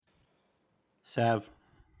Sav,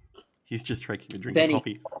 he's just drinking a drink of Benny.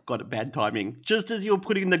 coffee. Got it, bad timing. Just as you're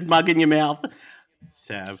putting the mug in your mouth.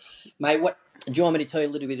 Sav. Mate, what do you want me to tell you a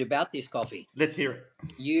little bit about this coffee? Let's hear it.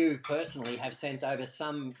 You personally have sent over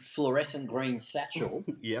some fluorescent green satchel.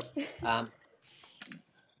 Yep.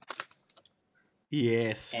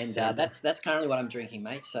 Yes. And that's currently what I'm drinking,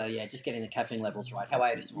 mate. So, yeah, just getting the caffeine levels right. How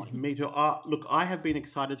are you this morning? Me too. Look, I have been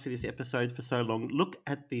excited for this episode for so long. Look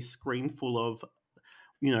at this screen full of,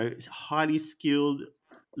 highly skilled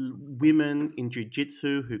women in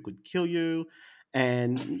jiu-jitsu who could kill you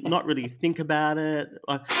and not really think about it.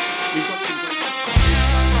 We've got some great...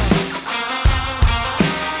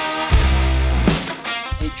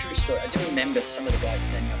 True story. I do remember some of the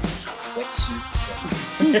guys turning up in wetsuits.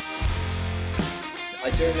 I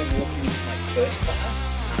do remember walking into my first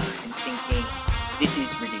class and thinking, this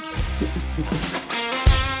is ridiculous.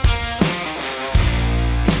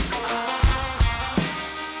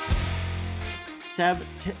 Sav,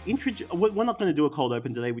 we're not going to do a cold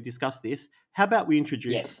open today. We discussed this. How about we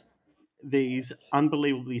introduce these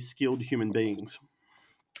unbelievably skilled human beings?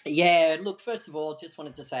 Yeah, look, first of all, just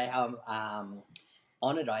wanted to say how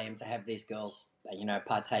honoured I am to have these girls,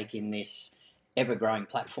 partake in this ever-growing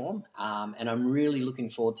platform, and I'm really looking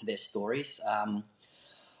forward to their stories.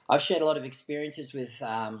 I've shared a lot of experiences with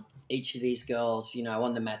each of these girls,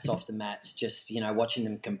 on the mats, off the mats, just, watching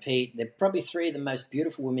them compete. They're probably three of the most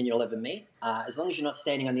beautiful women you'll ever meet, as long as you're not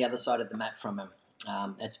standing on the other side of the mat from them.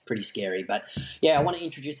 That's pretty scary. But, yeah, I want to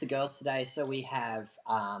introduce the girls today. So we have,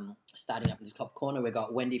 starting up in the top corner, we've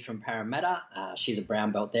got Wendy from Parramatta. She's a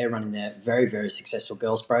brown belt there, running their very, very successful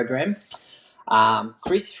girls program.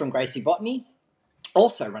 Chrys from Gracie Botany,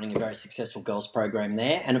 also running a very successful girls program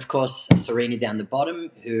there. And, of course, Sirena down the bottom,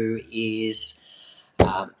 who is,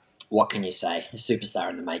 what can you say, a superstar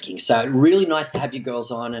in the making. So really nice to have you girls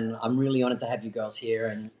on, and I'm really honoured to have you girls here.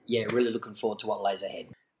 And, yeah, really looking forward to what lays ahead.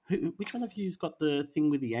 Which one of you's got the thing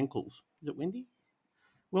with the ankles? Is it Wendy?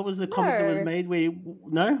 What was the comment that was made where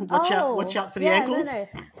watch out for the ankles? No.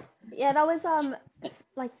 Yeah, that was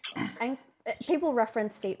people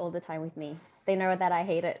reference feet all the time with me. They know that I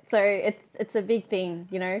hate it, so it's a big thing,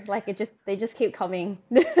 they just keep coming.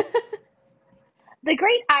 The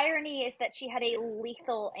great irony is that she had a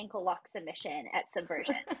lethal ankle lock submission at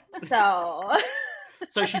Subversion, so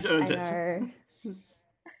she's earned it.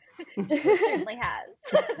 Certainly has.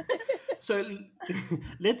 So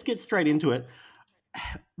let's get straight into it.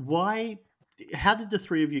 How did the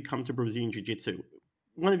three of you come to Brazilian Jiu-Jitsu?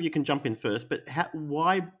 One of you can jump in first, but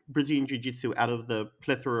why Brazilian Jiu-Jitsu out of the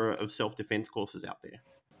plethora of self-defense courses out there?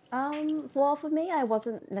 Well, for me, I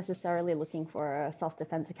wasn't necessarily looking for a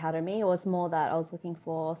self-defense academy. It was more that I was looking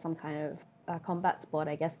for some kind of combat sport,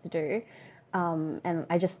 I guess, to do. And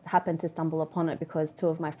I just happened to stumble upon it because two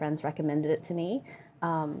of my friends recommended it to me.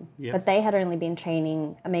 But they had only been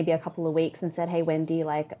training maybe a couple of weeks and said, hey, Wendy,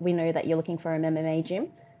 we know that you're looking for an MMA gym.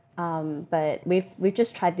 But we've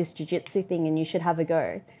just tried this jiu-jitsu thing and you should have a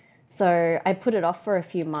go. So I put it off for a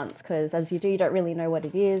few months because as you do, you don't really know what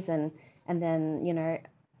it is. And then,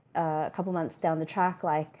 a couple months down the track,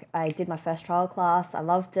 I did my first trial class. I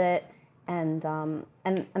loved it. And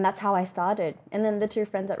that's how I started. And then the two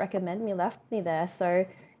friends that recommended me left me there. So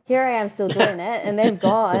here I am still doing it, and they've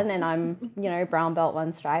gone, and I'm, brown belt,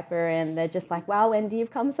 one striper, and they're just like, wow, Wendy,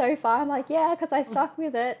 you've come so far. I'm like, yeah, because I stuck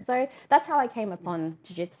with it. So that's how I came upon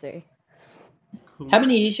jiu-jitsu. Cool. How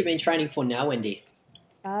many years have you been training for now, Wendy?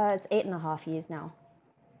 It's 8.5 years now.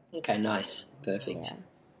 Okay, nice. Perfect. Yeah.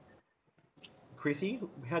 Chrissy,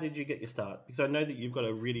 how did you get your start? Because I know that you've got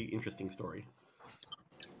a really interesting story.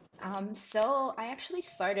 So I actually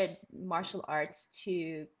started martial arts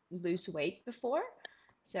to lose weight before.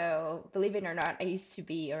 So believe it or not, I used to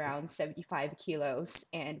be around 75 kilos.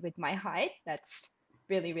 And with my height, that's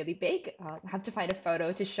really, really big. I have to find a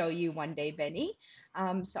photo to show you one day, Benny.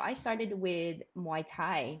 So I started with Muay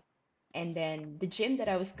Thai. And then the gym that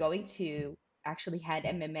I was going to actually had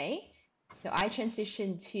MMA. So I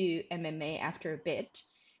transitioned to MMA after a bit.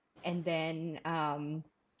 And then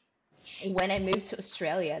when I moved to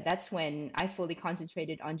Australia, that's when I fully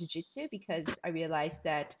concentrated on jiu-jitsu because I realized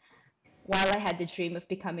that while I had the dream of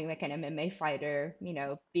becoming like an MMA fighter,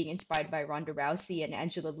 being inspired by Ronda Rousey and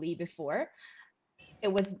Angela Lee before,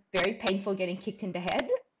 it was very painful getting kicked in the head.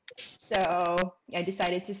 So I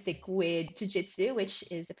decided to stick with jiu-jitsu, which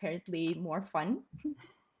is apparently more fun.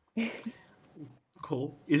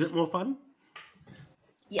 Cool. Is it more fun?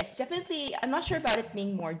 Yes, definitely. I'm not sure about it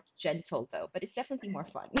being more gentle, though, but it's definitely more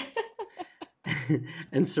fun.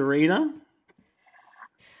 And Sirena?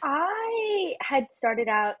 I had started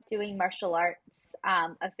out doing martial arts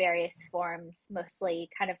of various forms, mostly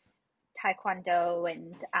kind of Taekwondo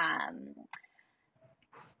and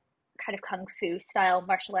kind of kung fu style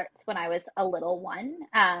martial arts when I was a little one,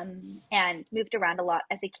 and moved around a lot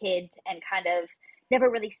as a kid and kind of never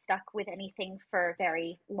really stuck with anything for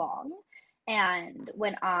very long. And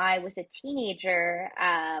when I was a teenager,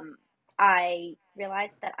 I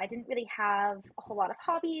realized that I didn't really have a whole lot of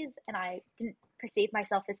hobbies, and I didn't perceive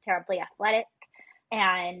myself as terribly athletic,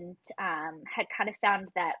 and had kind of found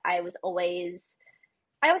that I always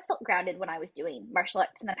felt grounded when I was doing martial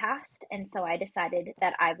arts in the past. And so I decided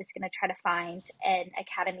that I was going to try to find an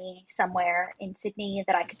academy somewhere in Sydney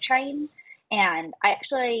that I could train. And I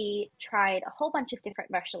actually tried a whole bunch of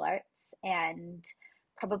different martial arts and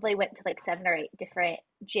probably went to like 7 or 8 different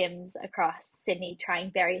gyms across Sydney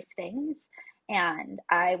trying various things. And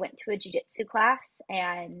I went to a jiu-jitsu class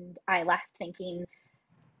and I left thinking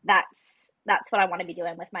that's what I want to be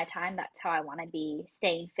doing with my time. That's how I want to be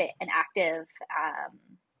staying fit and active,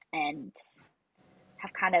 and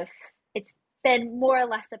have kind of, it's been more or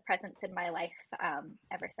less a presence in my life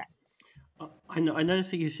ever since. I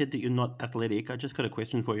noticed that you said that you're not athletic. I just got a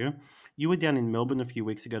question for you. You were down in Melbourne a few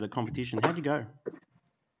weeks ago at a competition. How'd you go?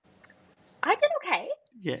 I did okay.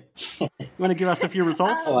 Yeah. You want to give us a few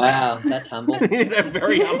results? Wow, that's humble. They're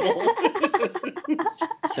very humble.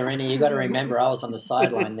 Serena, you got to remember, I was on the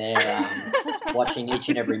sideline there watching each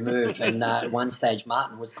and every move. And at one stage,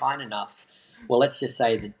 Martin was kind enough. Well, let's just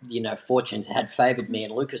say that, fortune had favoured me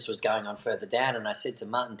and Lucas was going on further down. And I said to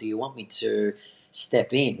Martin, do you want me to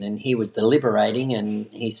step in? And he was deliberating and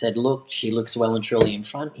he said, look, she looks well and truly in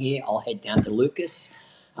front here. I'll head down to Lucas.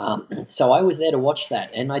 So I was there to watch that,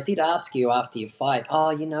 and I did ask you after your fight,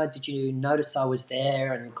 did you notice I was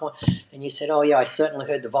there? And you said, oh yeah, I certainly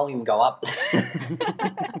heard the volume go up.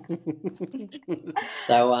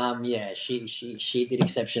 So yeah, she did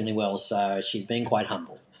exceptionally well. So she's been quite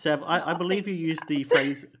humble. Sav, I believe you used the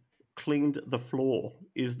phrase "cleaned the floor."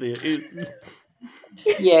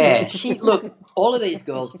 Yeah, look. All of these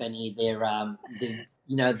girls, Benny,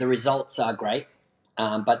 the results are great.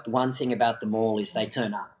 But one thing about them all is they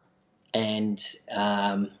turn up, and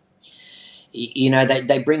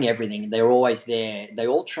they bring everything. They're always there. They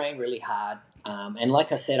all train really hard, and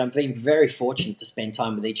like I said, I've been very fortunate to spend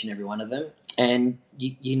time with each and every one of them. And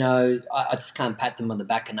I just can't pat them on the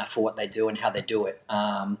back enough for what they do and how they do it.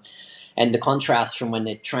 And the contrast from when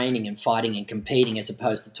they're training and fighting and competing as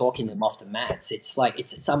opposed to talking them off the mats, it's like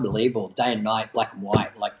it's unbelievable. Day and night, black and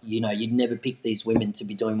white. Like, you'd never pick these women to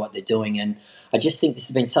be doing what they're doing. And I just think this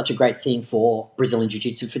has been such a great thing for Brazilian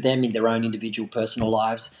Jiu-Jitsu, for them in their own individual personal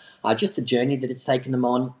lives. Just the journey that it's taken them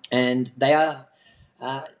on, and they are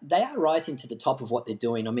rising to the top of what they're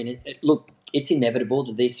doing. I mean, look, it's inevitable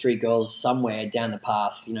that these three girls somewhere down the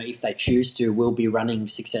path, if they choose to, will be running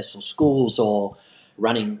successful schools or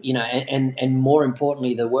running, and more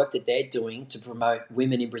importantly, the work that they're doing to promote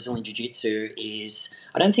women in Brazilian Jiu-Jitsu is,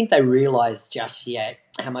 I don't think they realise just yet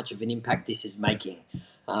how much of an impact this is making.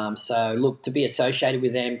 So, look, to be associated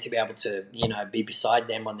with them, to be able to, be beside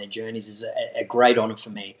them on their journeys is a great honour for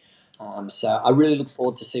me. So I really look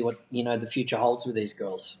forward to see what, the future holds with these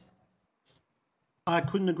girls. I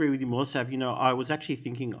couldn't agree with you more, Sav. I was actually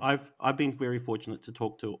thinking I've been very fortunate to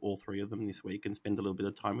talk to all three of them this week and spend a little bit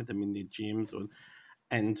of time with them in their gyms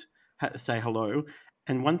and say hello.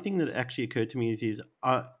 And one thing that actually occurred to me is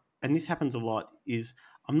and this happens a lot, is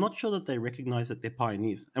I'm not sure that they recognize that they're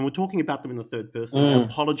pioneers. And we're talking about them in the third person. I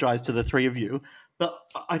apologize to the three of you, but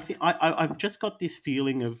I think I've just got this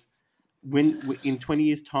feeling of when in 20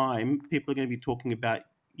 years' time, people are going to be talking about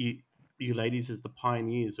you ladies as the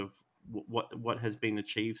pioneers of what has been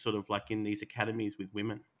achieved, sort of like in these academies with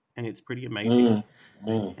women, and it's pretty amazing.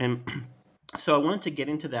 And so I wanted to get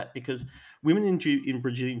into that because women in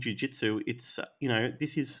Brazilian Jiu-Jitsu, it's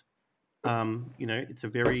this is it's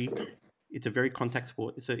a very contact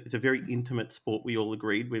sport. It's a very intimate sport. We all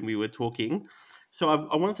agreed when we were talking. So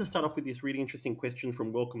I wanted to start off with this really interesting question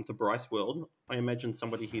from Welcome to Bryce World. I imagine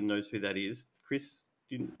somebody here knows who that is. Chris,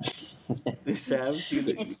 Sav,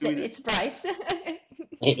 It's Bryce.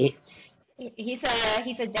 He's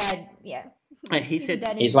a dad. Yeah.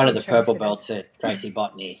 He's one of the purple belts at Gracie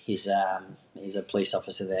Botany. He's a police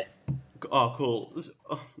officer there. Oh, cool.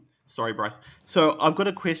 Sorry, Bryce. So I've got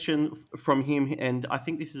a question from him, and I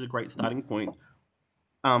think this is a great starting point.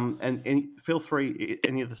 And feel free,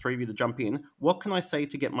 any of the three of you, to jump in. What can I say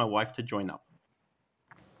to get my wife to join up?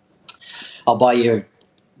 I'll buy you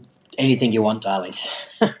anything you want, darling.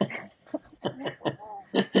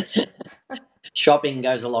 Shopping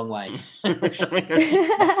goes a long way.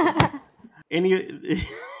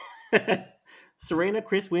 Serena,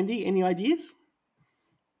 Chris, Wendy, any ideas?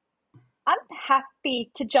 I'm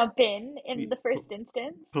happy to jump in the first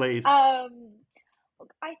instance. Please. I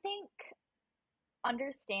think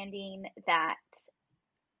understanding that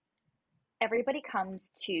everybody comes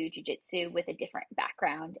to jujitsu with a different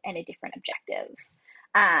background and a different objective.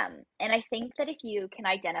 And I think that if you can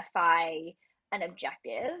identify an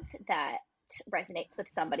objective that resonates with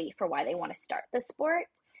somebody for why they want to start the sport,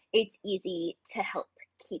 it's easy to help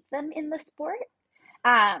keep them in the sport.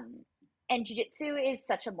 Um, and jujitsu is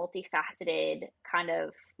such a multifaceted kind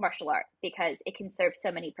of martial art because it can serve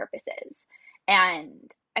so many purposes.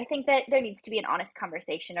 And I think that there needs to be an honest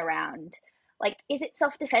conversation around, like, is it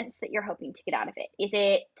self defense that you're hoping to get out of it? Is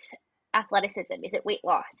it athleticism? Is it weight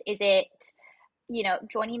loss? Is it,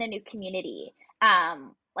 joining a new community?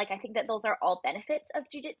 Like, I think that those are all benefits of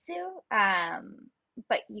jujitsu.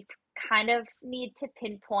 But you kind of need to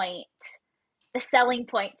pinpoint the selling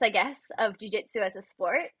points, I guess, of jujitsu as a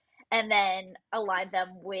sport, and then align them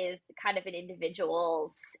with kind of an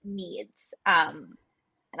individual's needs. And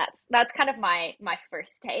that's kind of my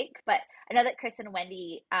first take. But I know that Chrys and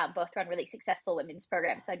Wendy both run really successful women's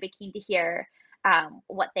programs, so I'd be keen to hear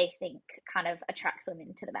what they think kind of attracts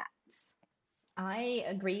women to the mats. I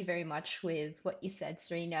agree very much with what you said,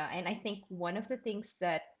 Serena. And I think one of the things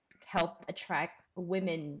that help attract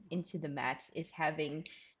women into the mats is having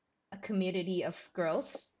a community of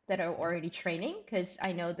girls that are already training. Because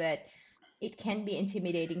I know that it can be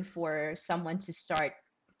intimidating for someone to start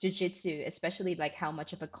jujitsu, especially like how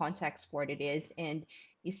much of a contact sport it is. And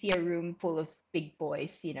you see a room full of big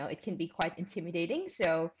boys, it can be quite intimidating.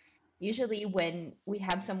 So usually when we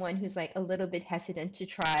have someone who's like a little bit hesitant to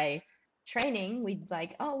try training, we'd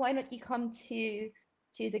like, oh, why don't you come to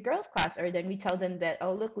the girls class? Or then we tell them that,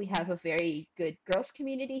 oh, look, we have a very good girls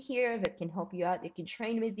community here that can help you out, they can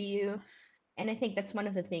train with you. And I think that's one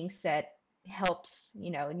of the things that helps,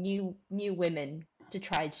 new women to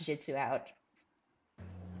try jiu-jitsu out.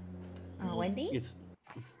 Wendy? It's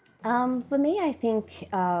For me, I think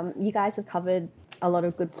you guys have covered a lot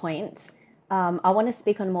of good points. I want to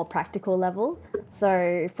speak on a more practical level.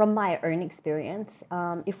 So, from my own experience,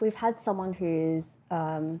 if we've had someone who's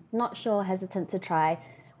not sure, hesitant to try,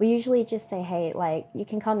 we usually just say, hey, like, you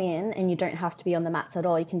can come in and you don't have to be on the mats at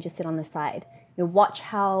all. You can just sit on the side. You watch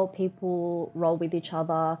how people roll with each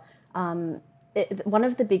other. One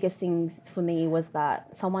of the biggest things for me was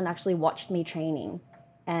that someone actually watched me training,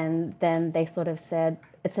 and then they sort of said,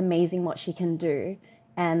 it's amazing what she can do.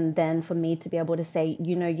 And then for me to be able to say,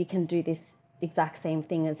 you can do this exact same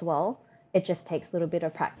thing as well. It just takes a little bit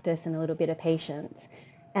of practice and a little bit of patience.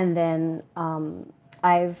 And then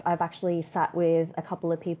I've actually sat with a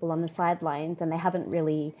couple of people on the sidelines, and they haven't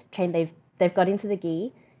really trained. They've got into the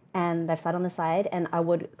gi and they've sat on the side, and I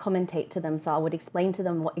would commentate to them. So I would explain to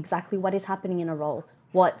them exactly what is happening in a roll,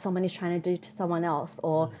 what someone is trying to do to someone else,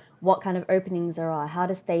 or what kind of openings there are, how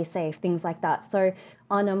to stay safe, things like that. So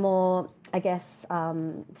on a more, I guess,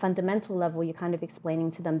 fundamental level, you're kind of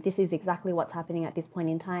explaining to them, this is exactly what's happening at this point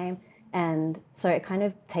in time. And so it kind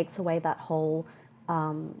of takes away that whole,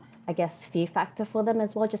 I guess, fear factor for them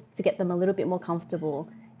as well, just to get them a little bit more comfortable.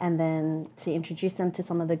 And then to introduce them to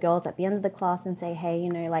some of the girls at the end of the class and say, hey,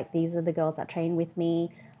 like, these are the girls that train with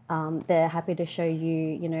me. They're happy to show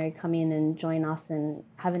you, come in and join us, and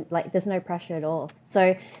haven't, like, there's no pressure at all.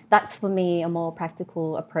 So that's for me a more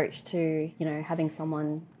practical approach to, having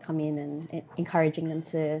someone come in and encouraging them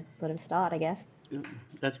to sort of start, I guess.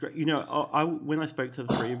 That's great. When I spoke to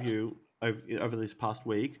the three of you over this past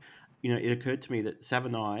week, it occurred to me that Sav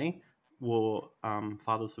and I were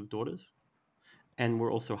fathers of daughters, and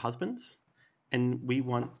we're also husbands, and we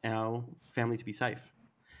want our family to be safe.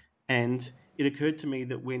 And it occurred to me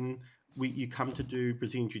that when you come to do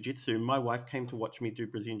Brazilian Jiu Jitsu, my wife came to watch me do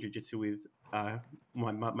Brazilian Jiu Jitsu with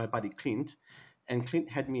my buddy Clint, and Clint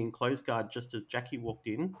had me in close guard just as Jackie walked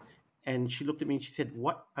in, and she looked at me and she said,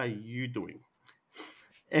 "What are you doing?"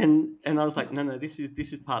 And I was like, "No, this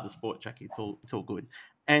is part of the sport, Jackie. It's all good."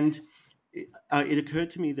 And it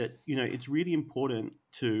occurred to me that it's really important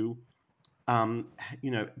to um,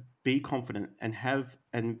 be confident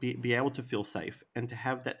and be able to feel safe and to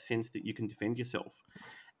have that sense that you can defend yourself.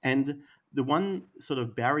 And the one sort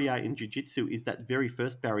of barrier in jiu-jitsu is that very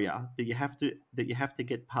first barrier that you have to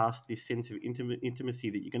get past, this sense of intimacy,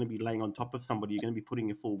 that you're going to be laying on top of somebody, you're going to be putting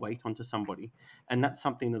your full weight onto somebody. And that's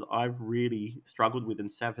something that I've really struggled with.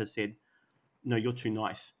 And Sav has said, no, you're too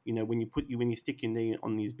nice. When you stick your knee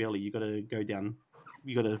on his belly, you got to go down.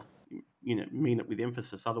 You got to mean it with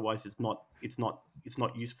emphasis. Otherwise, it's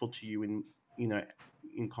not useful to you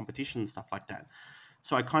in competition and stuff like that.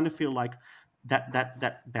 So I kind of feel like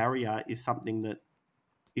that barrier is something that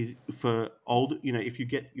is for old. If you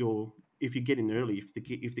get in early,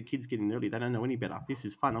 if the kids get in early, they don't know any better. This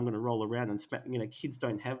is fun. I'm going to roll around and kids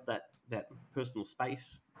don't have that personal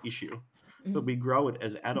space issue, but Mhm. we grow it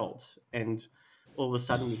as adults, and all of a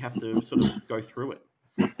sudden we have to sort of go through it.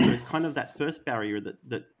 So it's kind of that first barrier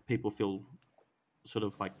that people feel sort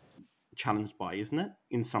of like challenged by, isn't it?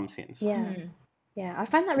 In some sense. Yeah. Mhm. Yeah, I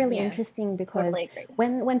find that really Yeah. interesting because Totally agree.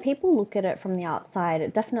 when people look at it from the outside,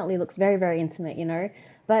 it definitely looks very, very intimate, you know.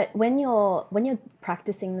 But when you're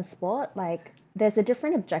practicing the sport, like there's a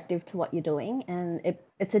different objective to what you're doing, and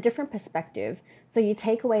it's a different perspective. So you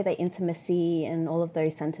take away the intimacy and all of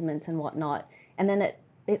those sentiments and whatnot, and then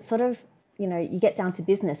it sort of, you know, you get down to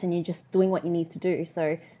business and you're just doing what you need to do.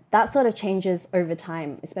 So that sort of changes over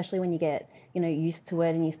time, especially when you get, you know, used to it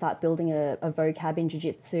and you start building a vocab in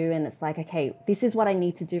jiu-jitsu, and it's like, okay, this is what I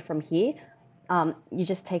need to do from here. You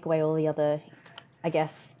just take away all the other, I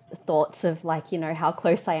guess, thoughts of like, you know, how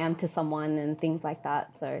close I am to someone and things like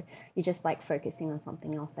that. So you're just like focusing on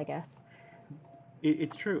something else, I guess.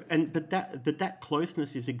 It's true, and but that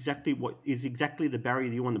closeness is exactly the barrier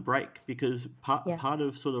that you want to break, because part Yeah. part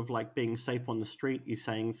of sort of like being safe on the street is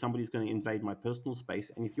saying somebody's going to invade my personal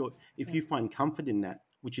space, and if Yeah. you find comfort in that,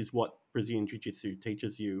 which is what Brazilian Jiu Jitsu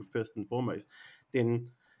teaches you first and foremost,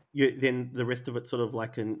 then then the rest of it's sort of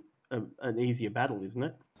like an easier battle, isn't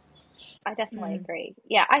it? I definitely Mm. agree.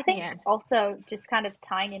 Yeah, I think Yeah. also just kind of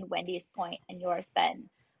tying in Wendy's point and yours, Ben,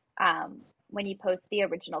 when you posed the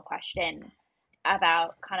original question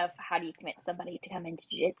about kind of how do you commit somebody to come into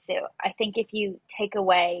jiu-jitsu, I think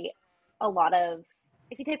a lot of,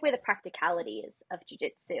 if you take away the practicalities of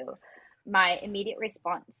jiu-jitsu, my immediate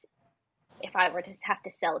response, if I were to have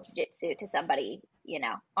to sell jiu-jitsu to somebody, you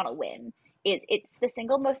know, on a whim, is it's the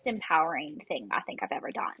single most empowering thing I think I've ever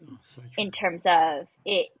done, Oh, so true. in terms of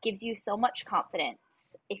it gives you so much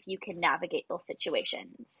confidence if you can navigate those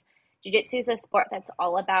situations. Jiu-jitsu is a sport that's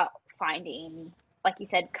all about finding, like you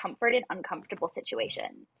said, comfort in uncomfortable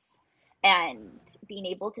situations and being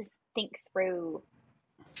able to think through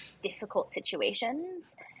difficult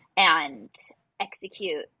situations and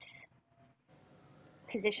execute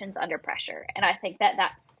positions under pressure. And I think that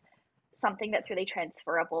that's something that's really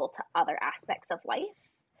transferable to other aspects of life.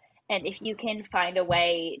 And if you can find a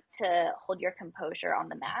way to hold your composure on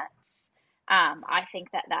the mats, I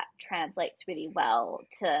think that that translates really well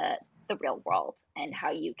to the real world and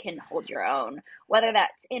how you can hold your own, whether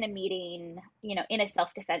that's in a meeting, you know, in a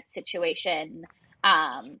self defense situation,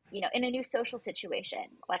 you know, in a new social situation.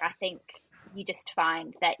 Like, I think you just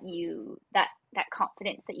find that that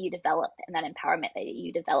confidence that you develop and that empowerment that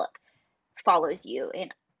you develop follows you in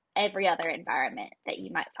every other environment that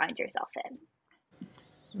you might find yourself in.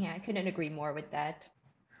 Yeah, I couldn't agree more with that.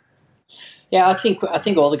 Yeah, I think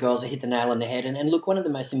all the girls have hit the nail on the head. And look, one of the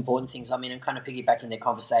most important things, I mean, I'm kind of piggybacking their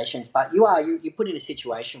conversations, but you put in a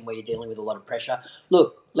situation where you're dealing with a lot of pressure.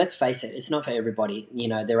 Look, let's face it, it's not for everybody. You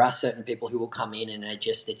know, there are certain people who will come in and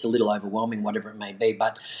it's a little overwhelming, whatever it may be.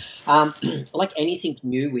 But like anything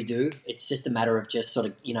new we do, it's just a matter of just sort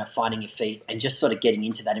of, you know, finding your feet and just sort of getting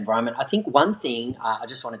into that environment. I think one thing I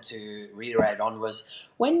just wanted to reiterate on was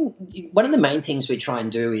when one of the main things we try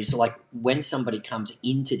and do is like when somebody comes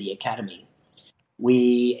into the academy,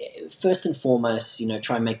 we first and foremost, you know,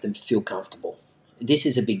 try and make them feel comfortable. This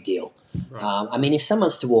is a big deal. Right. I mean, if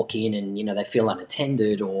someone's to walk in and you know they feel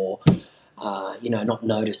unattended or you know not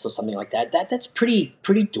noticed or something like that, that's pretty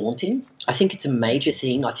daunting. I think it's a major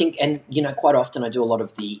thing. I think, and you know, quite often I do a lot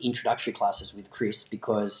of the introductory classes with Chrys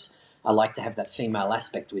because I like to have that female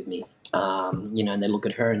aspect with me. You know, and they look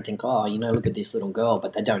at her and think, oh, you know, look at this little girl,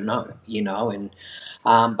 but they don't know, you know, and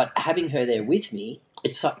but having her there with me,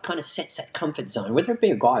 it's like, kind of sets that comfort zone, whether it be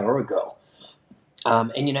a guy or a girl.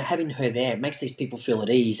 And you know, having her there, it makes these people feel at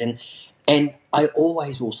ease. And I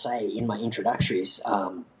always will say in my introductories,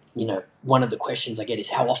 you know, one of the questions I get is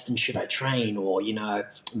how often should I train, or you know,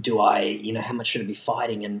 you know, how much should I be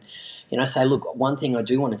fighting? And you know, I say, look, one thing I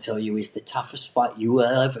do want to tell you is the toughest fight you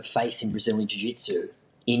will ever face in Brazilian Jiu Jitsu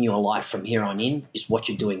in your life from here on in is what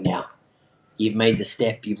you're doing now. You've made the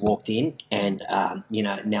step, you've walked in, and you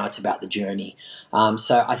know, now it's about the journey.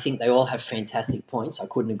 So I think they all have fantastic points. I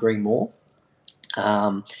couldn't agree more.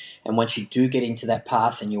 And once you do get into that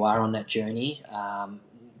path and you are on that journey,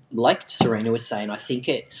 like Serena was saying, I think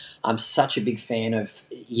I'm such a big fan of,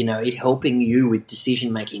 you know, it helping you with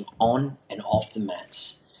decision making on and off the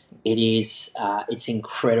mats. It's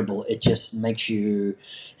incredible. It just makes you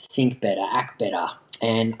think better, act better.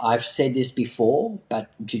 And I've said this before, but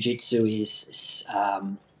jiu-jitsu is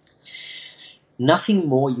nothing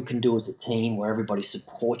more you can do as a team where everybody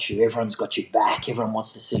supports you, everyone's got your back, everyone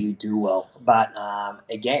wants to see you do well. But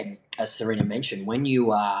again, as Serena mentioned, when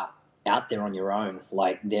you are out there on your own,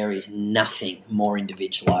 like there is nothing more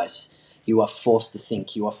individualized. You are forced to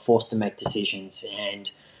think, you are forced to make decisions, and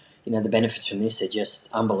the benefits from this are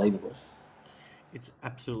just unbelievable. It's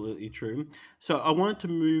absolutely true. So I wanted to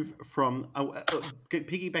move from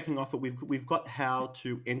piggybacking off it. We've got how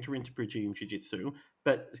to enter into Brazilian Jiu Jitsu,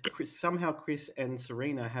 but somehow Chrys and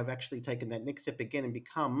Serena have actually taken that next step again and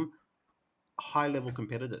become high level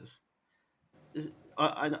competitors.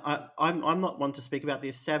 I'm not one to speak about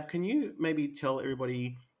this. Sav, can you maybe tell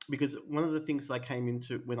everybody, because one of the things I came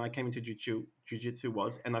into when I came into jiu-jitsu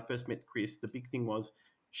was, and I first met Chrys, the big thing was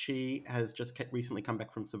she has just recently come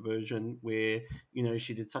back from Subversion, where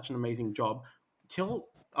she did such an amazing job.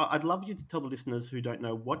 I'd love you to tell the listeners who don't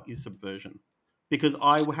know what is Subversion, because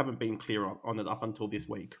I haven't been clear on it up until this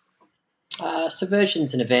week.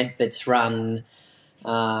 Subversion's an event that's run.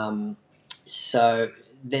 So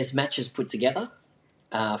there's matches put together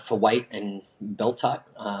for weight and belt type,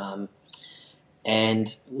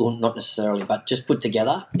 and well, not necessarily, but just put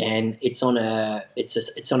together. And it's on a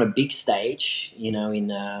big stage. In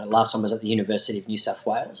last one was at the University of New South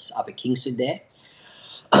Wales, up at Kingsford there.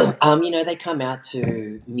 They come out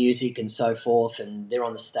to music and so forth, and they're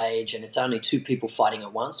on the stage, and it's only two people fighting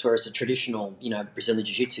at once. Whereas a traditional, Brazilian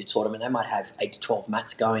Jiu-Jitsu tournament, they might have 8 to 12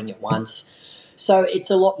 mats going at once. So it's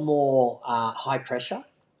a lot more high pressure.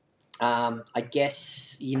 I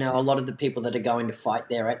guess a lot of the people that are going to fight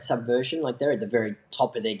there at Subversion, like they're at the very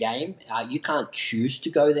top of their game. You can't choose to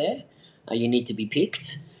go there; you need to be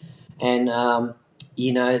picked. And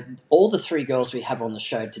all the 3 girls we have on the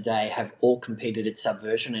show today have all competed at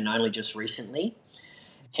Subversion, and only just recently.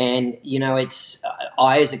 And it's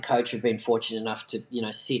I as a coach have been fortunate enough to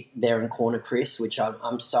sit there and corner Chrys, which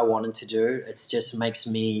I'm so wanted to do. It just makes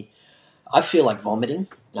me. I feel like vomiting.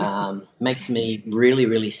 Makes me really,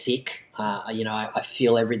 really sick. I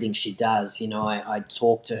feel everything she does. I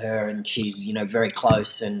talk to her, and she's very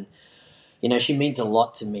close, and she means a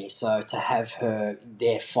lot to me. So to have her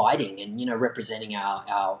there fighting and representing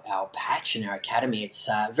our patch and our academy, it's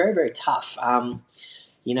very, very tough. I'm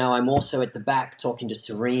also at the back talking to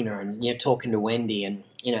Serena and talking to Wendy, and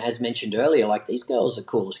as mentioned earlier, like these girls are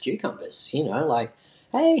cool as cucumbers. Like,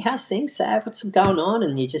 hey, how's things, Sav? What's going on?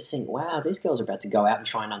 And you just think, wow, these girls are about to go out and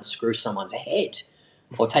try and unscrew someone's head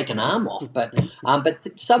or take an arm off. But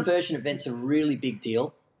the Subversion event's a really big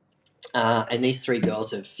deal. And these 3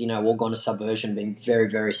 girls have, all gone to Subversion, been very,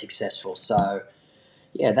 very successful. So,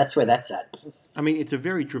 yeah, that's where that's at. I mean, it's a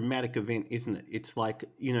very dramatic event, isn't it? It's like,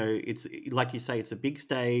 it's like you say, it's a big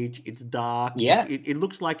stage, it's dark. Yeah. It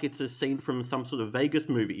looks like it's a scene from some sort of Vegas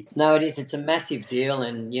movie. No, it is. It's a massive deal.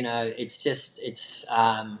 And,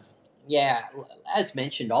 yeah, as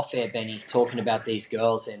mentioned off air, Benny, talking about these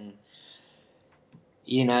girls and,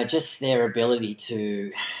 just their ability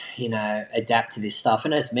to, adapt to this stuff.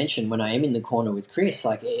 And as mentioned, when I am in the corner with Chrys,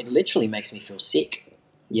 like it literally makes me feel sick.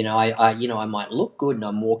 I might look good and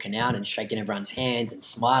I'm walking out and shaking everyone's hands and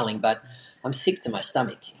smiling, but I'm sick to my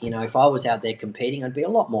stomach. If I was out there competing, I'd be a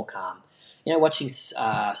lot more calm. Watching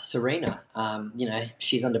Serena,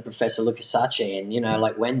 she's under Professor Lucasace, and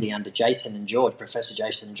like Wendy under Jason and George, Professor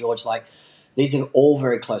Jason and George. Like these are all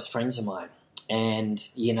very close friends of mine. And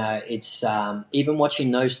it's even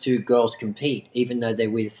watching those 2 girls compete, even though they're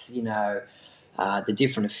with the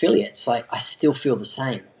different affiliates. Like I still feel the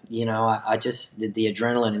same. I just the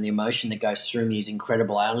adrenaline and the emotion that goes through me is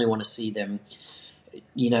incredible. I only want to see them,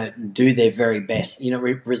 do their very best.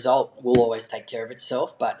 Result will always take care of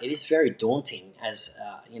itself, but it is very daunting as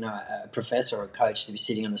a professor or a coach to be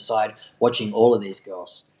sitting on the side watching all of these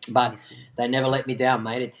girls. But they never let me down,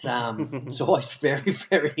 mate. It's always very,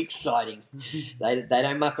 very exciting. They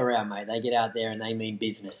don't muck around, mate. They get out there and they mean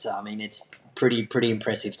business. So, I mean, it's pretty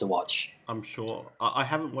impressive to watch. I'm sure. I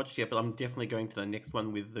haven't watched yet, but I'm definitely going to the next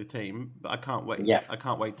one with the team. But I can't wait. Yeah. I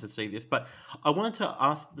can't wait to see this. But I wanted to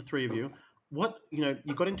ask the 3 of you, what you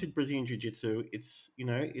got into Brazilian Jiu-Jitsu. It's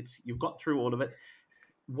you've got through all of it.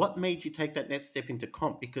 What made you take that next step into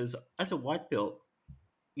comp? Because as a white belt,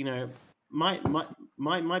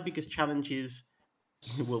 my biggest challenge is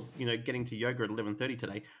well, getting to yoga at 11:30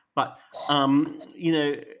 today. But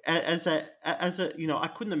as a I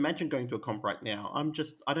couldn't imagine going to a comp right now.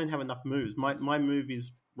 I don't have enough moves. My move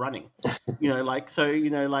is running.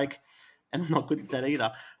 And I'm not good at that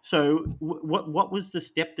either. So what was the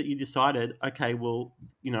step that you decided? Okay, well,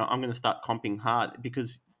 I'm going to start comping hard,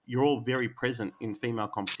 because you're all very present in female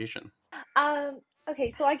competition.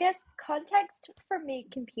 Okay, so I guess context for me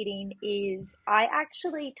competing is I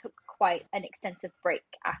actually took quite an extensive break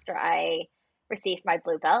after I received my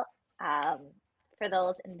blue belt. Um, for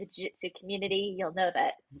those in the jiu-jitsu community, you'll know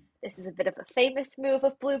that this is a bit of a famous move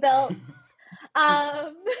of blue belts.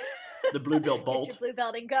 Um, The blue belt bolt. Get your blue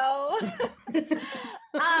belt and go.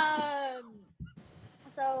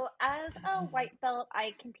 So as was a white belt.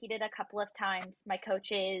 I competed a couple of times. My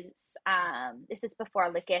coaches, this was before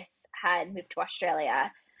Lucas had moved to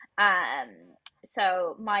Australia. Um,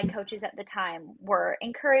 so my coaches at the time were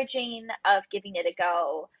encouraging of giving it a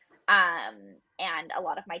go. And a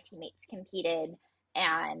lot of my teammates competed.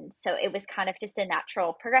 And so it was kind of just a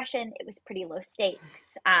natural progression. It was pretty low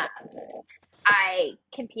stakes. I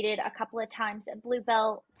competed a couple of times at blue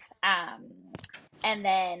belt. And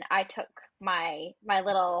then I took my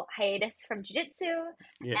little hiatus from jiu-jitsu,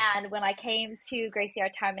 Yeah. and when I came to Gracie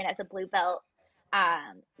retirement as a blue belt,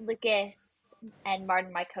 Lucas and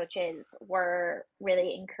Martin, my coaches, were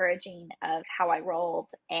really encouraging of how I rolled,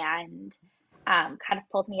 and kind of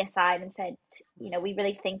pulled me aside and said, we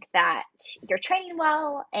really think that you're training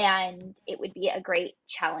well, and it would be a great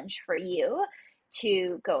challenge for you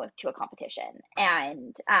to go to a competition.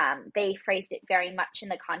 And they phrased it very much in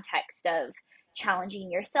the context of challenging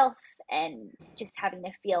yourself and just having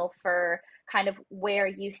a feel for kind of where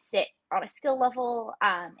you sit on a skill level,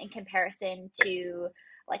 in comparison to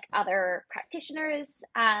like other practitioners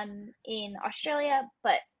in Australia,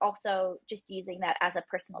 but also just using that as a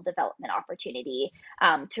personal development opportunity,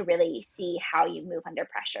 to really see how you move under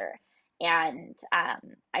pressure. And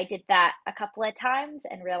I did that a couple of times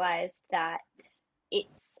and realized that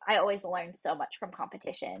I always learn so much from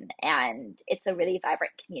competition, and it's a really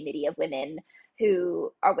vibrant community of women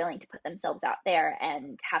who are willing to put themselves out there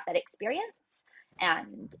and have that experience.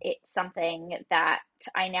 And it's something that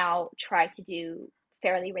I now try to do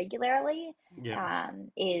fairly regularly, Yeah.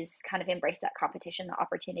 is kind of embrace that competition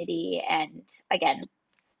opportunity. And again,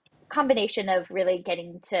 combination of really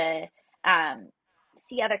getting to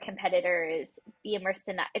see other competitors, be immersed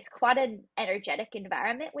in that. It's quite an energetic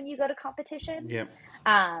environment when you go to competition. Yeah.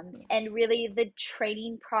 And really the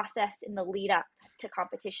training process in the lead up to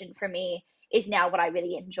competition for me is now what I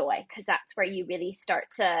really enjoy, because that's where you really start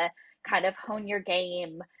to kind of hone your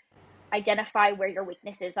game, identify where your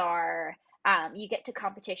weaknesses are. You get to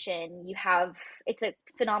competition, it's a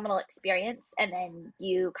phenomenal experience, and then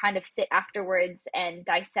you kind of sit afterwards and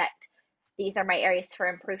dissect, these are my areas for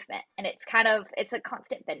improvement. And it's a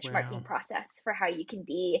constant Wow. benchmarking process for how you can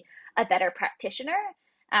be a better practitioner.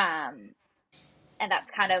 And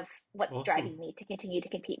that's kind of what's Awesome. driving me to continue to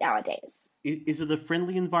compete nowadays. Is it a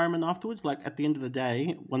friendly environment afterwards? Like at the end of the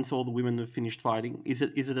day, once all the women have finished fighting, is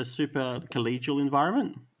it a super collegial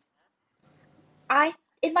environment? I,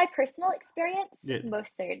 in my personal experience, Yeah.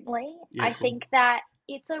 most certainly. Yeah. I Cool. think that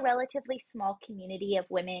it's a relatively small community of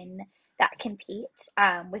women that compete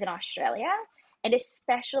within Australia, and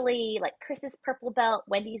especially like Chris's purple belt,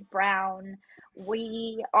 Wendy's brown.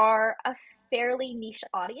 We are a fairly niche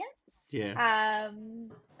audience, Yeah.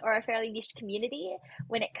 or a fairly niche community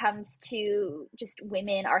when it comes to just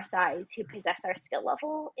women our size who possess our skill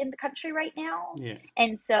level in the country right now. Yeah.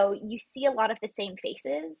 And so you see a lot of the same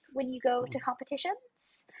faces when you go Cool. to competitions.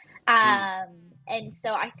 And And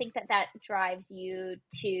so I think that that drives you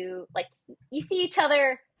to, like, you see each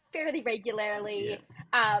other fairly yeah. regularly.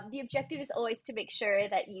 The objective is always to make sure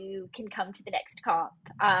that you can come to the next comp.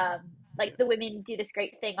 Yeah. Like the women do this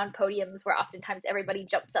great thing on podiums where oftentimes everybody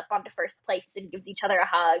jumps up onto first place and gives each other a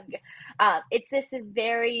hug. It's this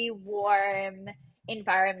very warm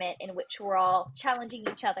environment in which we're all challenging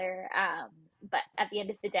each other. But at the end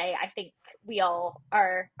of the day, I think we all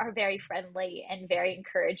are very friendly and very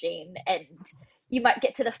encouraging. And you might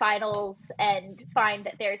get to the finals and find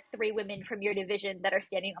that there's three women from your division that are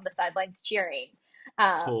standing on the sidelines cheering.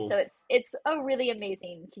 So Cool. it's a really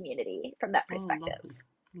amazing community from that Oh, perspective. lovely.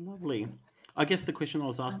 Lovely. I guess the question I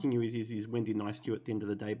was asking you is Wendy nice to you at the end of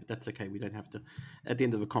the day? But that's okay. We don't have to, at the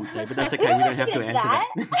end of a comp day. But that's We okay. don't We don't have have to to get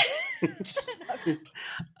into answer that.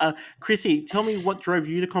 that. Chrissy, tell me what drove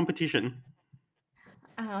you to competition.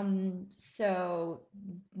 So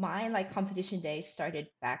my like competition days started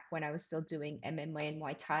back when I was still doing MMA and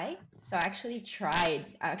Muay Thai. So I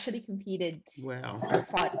actually competed Wow. or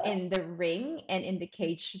fought in the ring and in the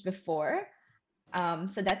cage before.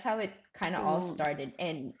 So that's how it kind of all Cool. started.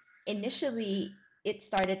 And initially, it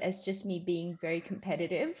started as just me being very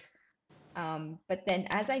competitive. But then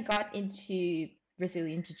as I got into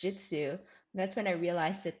Brazilian Jiu Jitsu, that's when I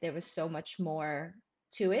realized that there was so much more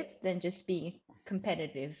to it than just being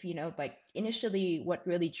competitive, But initially, what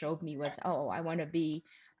really drove me was, oh, I want to be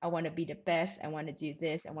the best. I want to do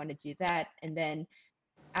this. I want to do that. And then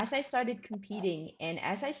as I started competing and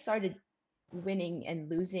as I started winning and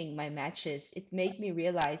losing my matches, it made me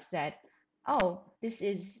realize that, oh, this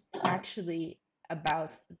is actually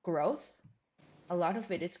about growth. A lot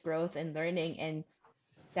of it is growth and learning. And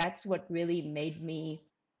that's what really made me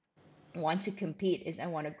want to compete is I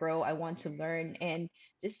want to grow, I want to learn. And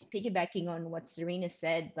just piggybacking on what Serena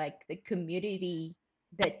said, like the community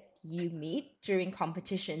that you meet during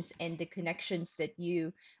competitions and the connections that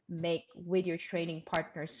you make with your training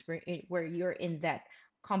partners where you're in that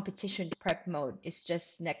competition prep mode is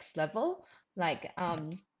just next level. Like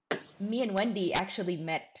me and Wendy actually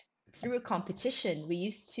met through a competition. We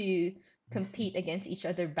used to compete against each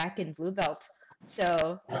other back in blue belt.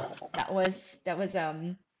 So that was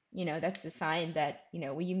that's a sign that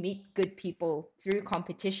when you meet good people through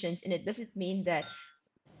competitions, and it doesn't mean that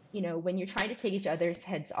when you're trying to take each other's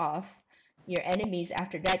heads off, your enemies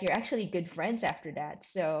after that, you're actually good friends after that.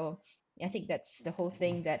 So I think that's the whole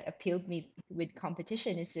thing that appealed me with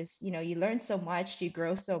competition. Is just you learn so much, you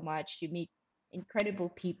grow so much, you meet incredible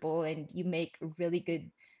people, and you make really good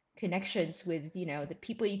connections with the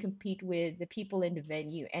people you compete with, the people in the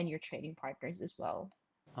venue, and your training partners as well.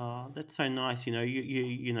 Oh, that's so nice.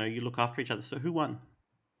 You look after each other. So who won?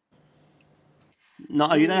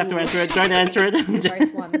 No, you don't have to Ooh. answer it. Don't answer it. We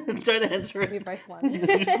both won. Don't answer We it. both won. We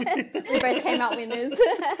both came out winners.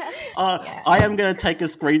 Yeah. I am going to take a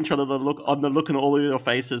screenshot of the look in all of your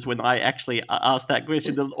faces when I actually asked that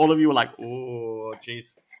question. All of you were like, "Oh,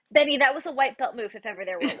 jeez." Benny, that was a white belt move if ever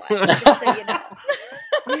there were one, just so you know.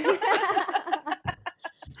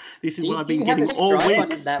 This is Do what you, I've do been you have a getting Just all stripe week. on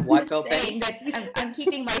that just white just belt, saying Benny? that I'm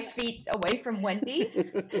keeping my feet away from Wendy.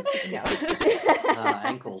 Just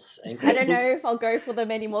Ankles, I don't ankles. know if I'll go for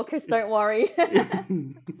them anymore, Chris. Don't worry.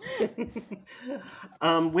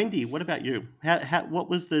 Wendy, what about you? What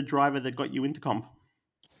was the driver that got you into comp?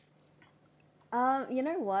 You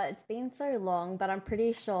know what? It's been so long, but I'm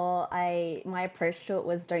pretty sure my approach to it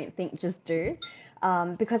was don't think, just do.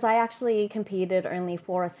 Because I actually competed only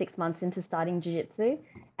 4 or 6 months into starting jiu-jitsu,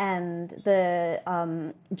 and the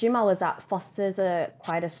gym I was at fosters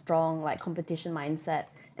quite a strong like competition mindset.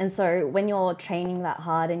 And so when you're training that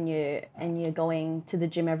hard and you're going to the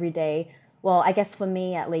gym every day, well, I guess for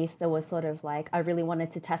me at least, it was sort of like I really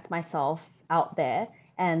wanted to test myself out there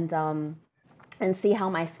and see how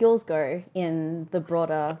my skills go in the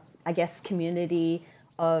broader, I guess, community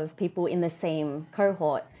of people in the same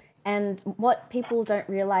cohort. And what people don't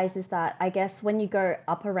realize is that I guess when you go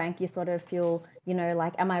up a rank, you sort of feel,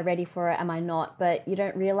 like, am I ready for it? Am I not? But you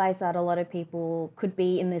don't realize that a lot of people could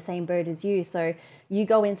be in the same boat as you. So you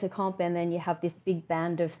go into comp and then you have this big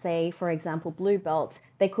band of, say, for example, blue belts.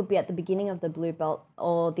 They could be at the beginning of the blue belt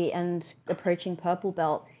or the end approaching purple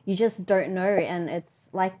belt. You just don't know. And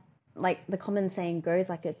it's like the common saying goes,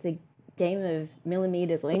 like it's a game of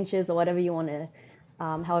millimeters or inches or whatever you want to,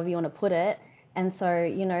 however you want to put it. And so,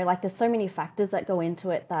 like there's so many factors that go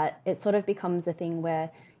into it that it sort of becomes a thing where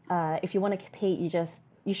if you want to compete,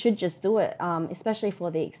 you should just do it, especially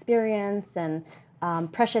for the experience and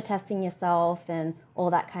pressure testing yourself and all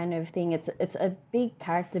that kind of thing. It's a big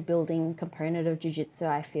character building component of jiu-jitsu,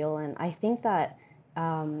 I feel, and I think that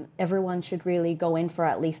everyone should really go in for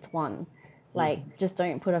at least one. Like, just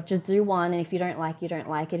don't put off, just do one. And if you don't like, you don't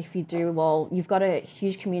like it. If you do, well, you've got a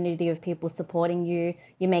huge community of people supporting you.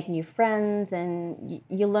 You make new friends and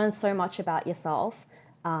you learn so much about yourself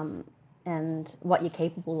and what you're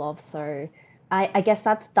capable of. So I guess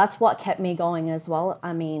that's what kept me going as well.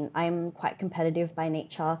 I mean, I'm quite competitive by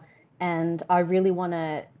nature and I really want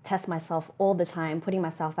to test myself all the time, putting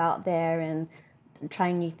myself out there and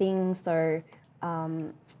trying new things. So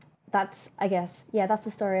that's, I guess, yeah, that's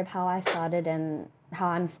the story of how I started and how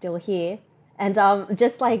I'm still here. And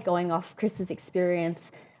just like going off Chris's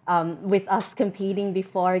experience with us competing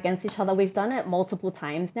before against each other, we've done it multiple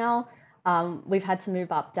times now. We've had to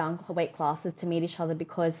move up down weight classes to meet each other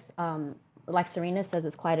because, like Serena says,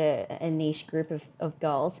 it's quite a niche group of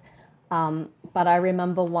girls. But I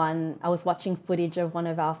remember I was watching footage of one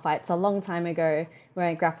of our fights a long time ago. We're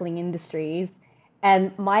at Grappling Industries,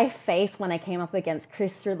 and my face when I came up against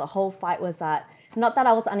Chrys through the whole fight was that, not that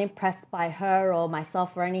I was unimpressed by her or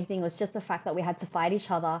myself or anything, it was just the fact that we had to fight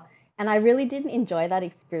each other. And I really didn't enjoy that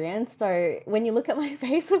experience. So when you look at my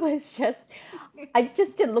face, it was just, I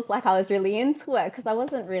just didn't look like I was really into it because I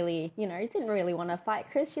wasn't really, didn't really want to fight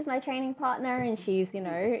Chrys. She's my training partner and she's,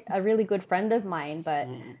 a really good friend of mine. But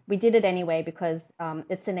we did it anyway because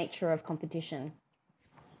it's the nature of competition.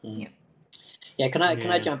 Yeah. Yeah, can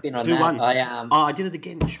I jump in on Who that? won? I did it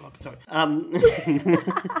again. Shock. Sorry.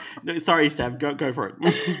 No, sorry, Sam. Go for it.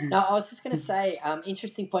 No, I was just going to say,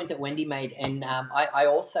 interesting point that Wendy made, and I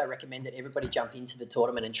also recommend that everybody jump into the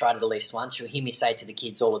tournament and try it at least once. You'll hear me say to the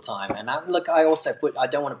kids all the time, and look, I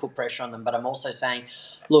don't want to put pressure on them, but I'm also saying,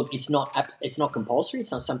 look, it's not compulsory.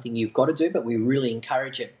 It's not something you've got to do, but we really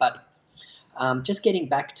encourage it. But just getting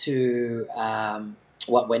back to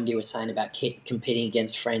what Wendy was saying about competing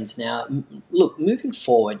against friends. Now, look, moving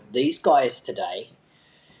forward, these guys today,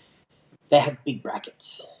 they have big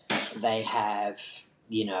brackets. They have,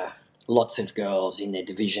 you know, lots of girls in their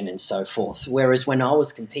division and so forth. Whereas when I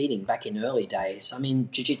was competing back in early days, I mean,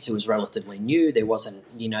 jiu-jitsu was relatively new. There wasn't,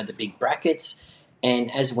 the big brackets.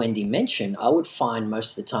 And as Wendy mentioned, I would find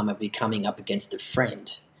most of the time I'd be coming up against a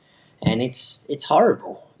friend, and it's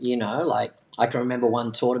horrible. Like I can remember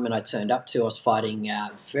one tournament I turned up to. I was fighting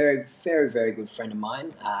a very, very, very good friend of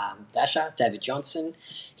mine, Dasha David Johnson.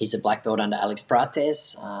 He's a black belt under Alex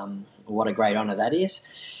Prates. What a great honor that is.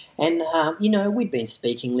 And we'd been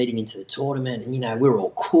speaking leading into the tournament, and we were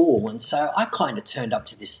all cool. And so I kind of turned up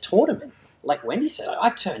to this tournament, like Wendy said.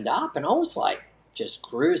 I turned up, and I was like just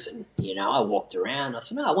cruising. I walked around. I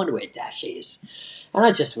thought, no, I wonder where Dash is, and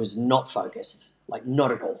I just was not focused, like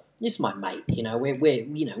not at all. This is my mate.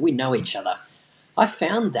 We know each other. I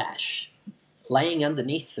found Dash laying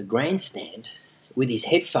underneath the grandstand with his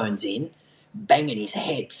headphones in, banging his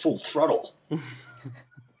head full throttle,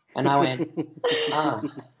 and I went, ah,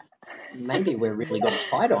 maybe we're really got a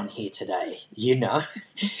fight on here today,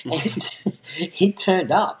 And he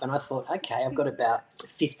turned up, and I thought, okay, I've got about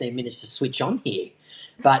 15 minutes to switch on here.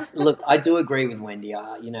 But look, I do agree with Wendy.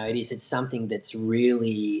 It's something that's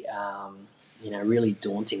really, really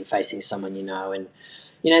daunting facing someone, and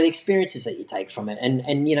the experiences that you take from it,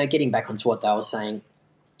 and getting back onto what they were saying,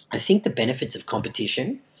 I think the benefits of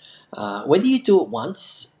competition, whether you do it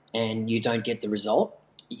once and you don't get the result,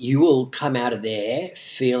 you will come out of there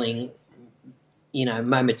feeling,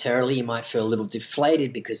 momentarily you might feel a little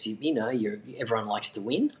deflated because everyone likes to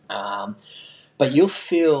win, but you'll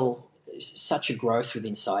feel such a growth within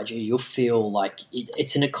inside you. You'll feel like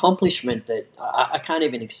it's an accomplishment that I can't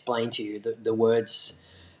even explain to you the words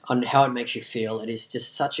on how it makes you feel. It is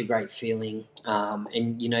just such a great feeling,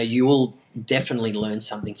 and you will definitely learn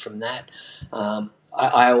something from that.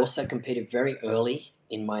 I also competed very early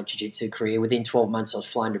in my jiu-jitsu career. Within 12 months, I was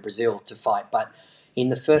flying to Brazil to fight, but in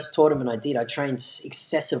the first tournament I did, I trained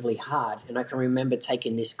excessively hard, and I can remember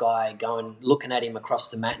taking this guy, going, looking at him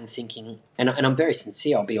across the mat, and thinking, and I'm very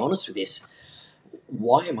sincere. I'll be honest with this.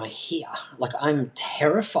 Why am I here? Like, I'm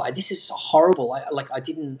terrified. This is horrible. I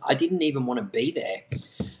didn't even want to be there.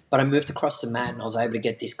 But I moved across the mat, and I was able to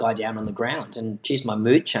get this guy down on the ground. And geez, my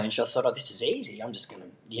mood changed. I thought, oh, this is easy. I'm just going to,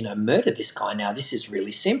 murder this guy now. This is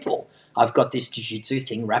really simple. I've got this jiu-jitsu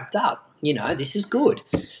thing wrapped up. This is good.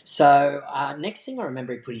 So next thing I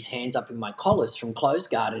remember, he put his hands up in my collars from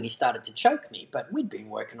closed guard, and he started to choke me. But we'd been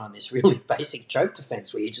working on this really basic choke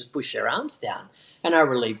defense where you just push your arms down. And I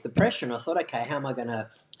relieved the pressure, and I thought, okay, how am I going to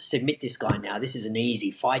submit this guy now? This is an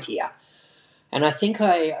easy fight here. And I think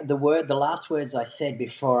the last words I said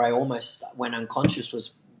before I almost went unconscious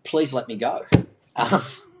was, "Please let me go." Um,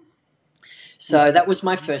 so that was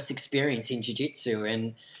my first experience in jiu-jitsu,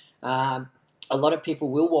 and a lot of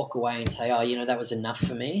people will walk away and say, "Oh, that was enough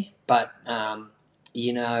for me." But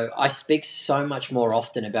I speak so much more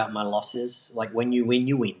often about my losses. Like, when you win,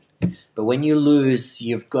 you win, but when you lose,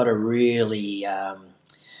 you've got to really.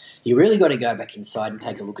 You really got to go back inside and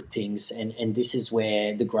take a look at things, and this is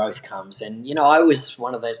where the growth comes. And I was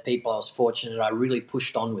one of those people. I was fortunate. I really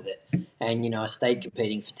pushed on with it, and I stayed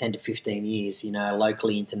competing for 10 to 15 years,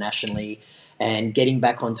 locally, internationally. And getting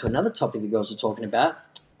back onto another topic the girls are talking about,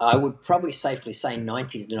 I would probably safely say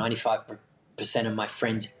 90 to 95% of my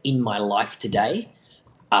friends in my life today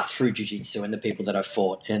are through jiu-jitsu and the people that I've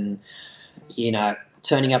fought. And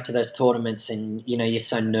turning up to those tournaments, and you're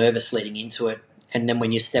so nervous leading into it, and then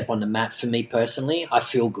when you step on the mat, for me personally, I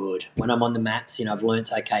feel good. When I'm on the mats, I've learned,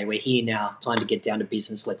 okay, we're here now, time to get down to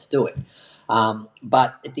business, let's do it.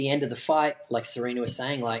 But at the end of the fight, like Sirena was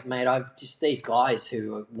saying, like, mate, I've just, these guys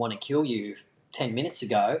who want to kill you 10 minutes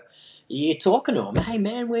ago, you're talking to them, hey,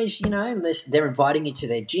 man, where's, they're inviting you to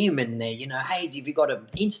their gym, and they're, hey, have you got an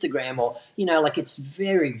Instagram? Or, like, it's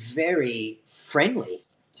very, very friendly.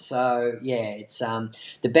 So, yeah, it's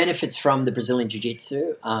the benefits from the Brazilian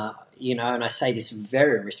Jiu-Jitsu, and I say this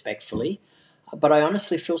very respectfully, but I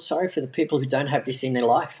honestly feel sorry for the people who don't have this in their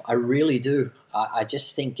life. I really do. I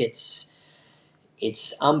just think it's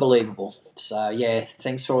unbelievable. So, yeah,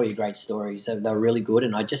 thanks for all your great stories. They're really good,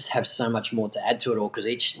 and I just have so much more to add to it all, because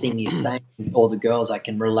each thing you're saying, all the girls, I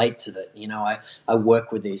can relate to that. I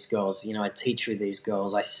work with these girls. I teach with these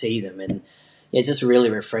girls. I see them, and it's just really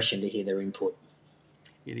refreshing to hear their input.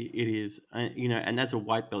 It is, and as a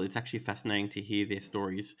white belt, it's actually fascinating to hear their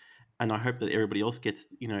stories, and I hope that everybody else gets,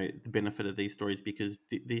 the benefit of these stories, because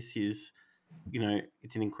this is,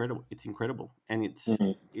 it's incredible, and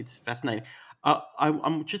Mm-hmm. it's fascinating.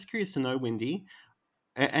 I'm just curious to know, Wendy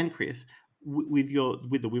and Chris, with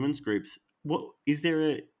the women's groups. what is there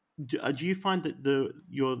a do you find that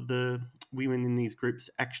the women in these groups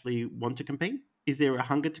actually want to compete? Is there a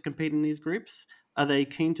hunger to compete in these groups? Are they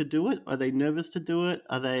keen to do it? Are they nervous to do it?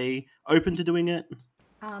 Are they open to doing it?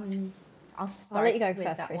 Um, I'll I'll let start you go with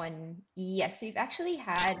first, that Chrys. one. Yes, we've actually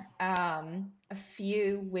had a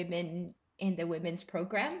few women in the women's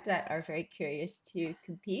program that are very curious to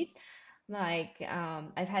compete. Like,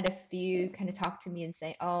 I've had a few kind of talk to me and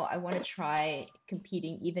say, "Oh, I want to try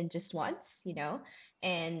competing even just once," you know.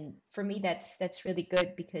 And for me, that's really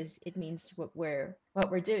good because it means what we're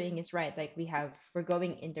doing is right. Like we're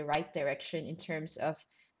going in the right direction in terms of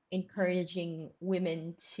encouraging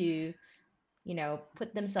women to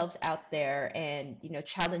put themselves out there and,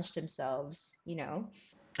 challenge themselves.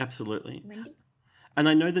 Absolutely. Wendy? And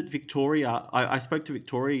I know that Victoria, I spoke to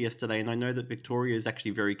Victoria yesterday, and I know that Victoria is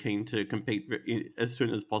actually very keen to compete as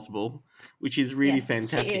soon as possible, which is really Yes, she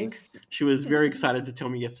fantastic. is. She was very excited to tell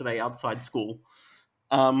me yesterday outside school.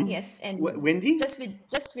 Um, Yes, and Wendy? just with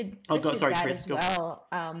just with Oh, just God, with sorry, that Chris. as Go. well,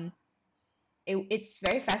 it's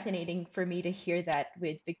very fascinating for me to hear that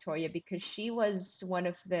with Victoria because she was one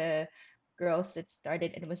of the girls that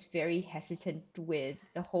started and was very hesitant with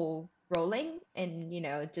the whole rolling and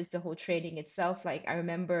just the whole training itself. Like I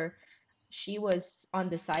remember she was on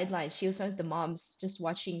the sidelines. She was one of the moms just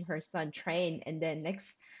watching her son train, and then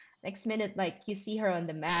next minute, like you see her on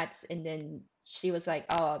the mats, and then she was like,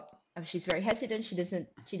 "Oh, she's very hesitant. She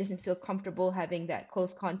doesn't feel comfortable having that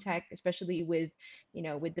close contact, especially with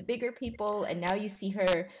the bigger people." And now you see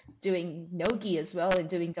her doing nogi as well and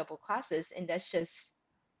doing double classes, and that's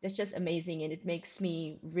just amazing, and it makes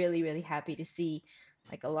me really really happy to see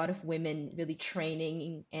like a lot of women really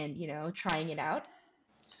training and trying it out.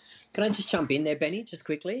 Can I just jump in there, Benny, just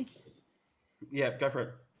quickly? Yeah, go for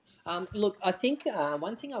it. Look, I think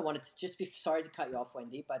one thing I wanted to just be sorry to cut you off,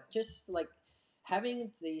 Wendy, but just like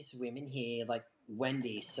having these women here, like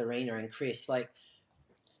Wendy, Serena, and Chrys, like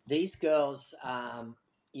these girls,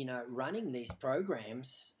 running these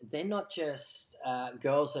programs, they're not just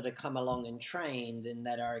girls that have come along and trained and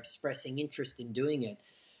that are expressing interest in doing it.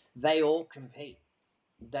 They all compete.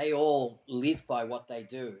 They all live by what they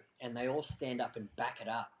do, and they all stand up and back it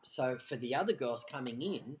up. So for the other girls coming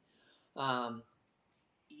in, um,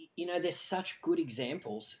 there's such good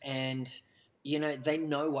examples, and they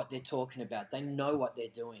know what they're talking about. They know what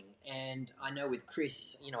they're doing, and I know with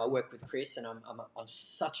Chrys, I work with Chrys, and I'm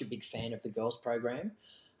such a big fan of the girls program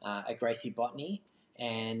at Gracie Botany,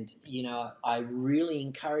 and I really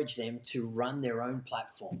encourage them to run their own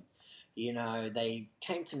platform. They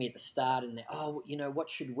came to me at the start, and they, oh, what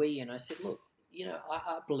should we? And I said, look,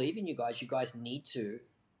 I believe in you guys. You guys need to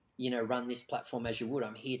run this platform as you would.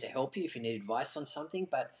 I'm here to help you if you need advice on something,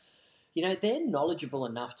 but they're knowledgeable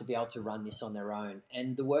enough to be able to run this on their own,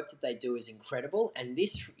 and the work that they do is incredible. And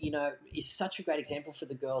this is such a great example for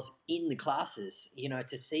the girls in the classes,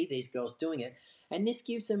 to see these girls doing it, and this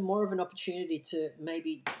gives them more of an opportunity to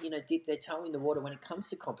maybe dip their toe in the water when it comes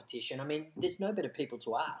to competition. I mean, there's no better people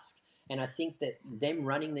to ask, and I think that them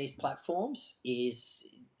running these platforms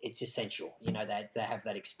it's essential, that they have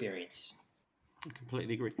that experience. I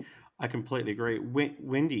completely agree. I completely agree.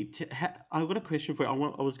 Wendy, I've got a question for you.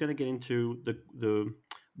 I was going to get into the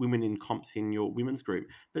women in comps in your women's group,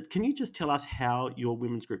 but can you just tell us how your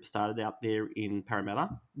women's group started out there in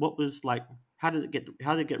Parramatta? What was like? How did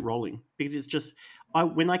it get rolling? Because it's just,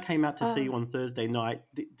 when I came out to see Uh, you on Thursday night,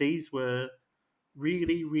 these were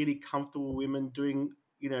really really comfortable women doing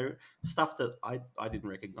stuff that I didn't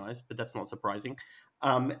recognize, but that's not surprising.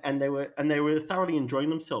 And they were thoroughly enjoying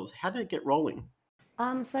themselves. How did it get rolling?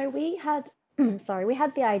 so we had, sorry, we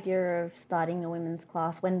had the idea of starting a women's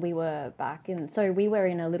class when we were back in. So we were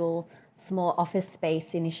in a little small office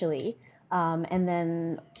space initially, and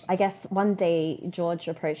then I guess one day George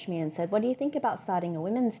approached me and said, "What do you think about starting a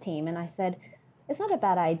women's team?" And I said, "It's not a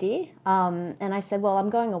bad idea." And I said, "Well, I'm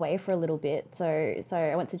going away for a little bit, so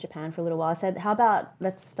I went to Japan for a little while." I said, "How about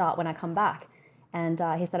let's start when I come back?" And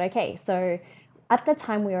he said, "Okay." So at the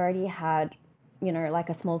time, we already had like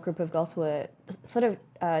a small group of girls who were sort of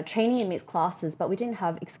training in mixed classes, but we didn't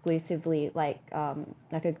have exclusively like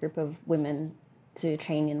a group of women to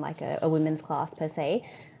train in like a women's class per se.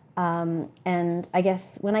 And I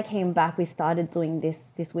guess when I came back, we started doing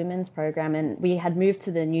this women's program, and we had moved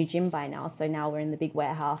to the new gym by now. So now we're in the big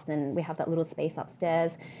warehouse, and we have that little space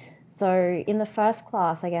upstairs. So in the first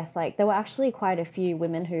class, I guess like there were actually quite a few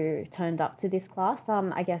women who turned up to this class.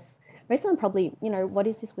 I guess most of them probably, what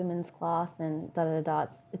is this women's class and da da da.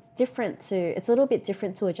 It's a little bit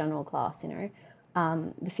different to a general class.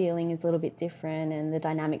 The feeling is a little bit different, and the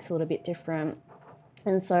dynamics a little bit different.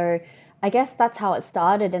 And so I guess that's how it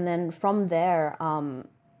started. And then from there,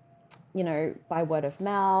 by word of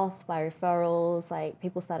mouth, by referrals, like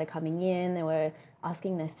people started coming in. They were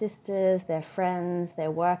asking their sisters, their friends,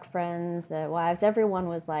 their work friends, their wives. Everyone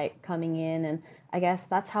was like coming in, and I guess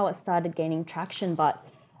that's how it started gaining traction. But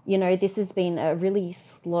this has been a really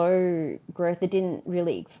slow growth. It didn't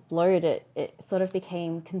really explode. It sort of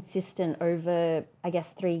became consistent over, I guess,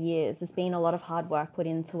 3 years. There's been a lot of hard work put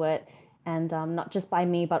into it, and not just by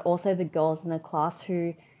me, but also the girls in the class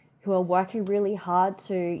who are working really hard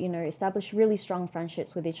to establish really strong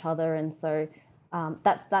friendships with each other. And so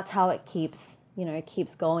that's how it keeps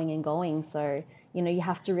going and going. So you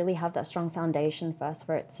have to really have that strong foundation first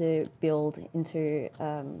for it to build into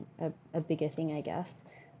a bigger thing, I guess.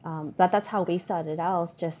 But that's how we started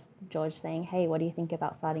ours. Just George saying, "Hey, what do you think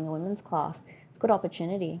about starting a women's class? It's a good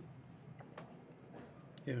opportunity."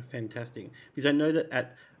 Yeah, fantastic. Because I know that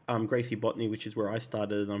at Gracie Botany, which is where I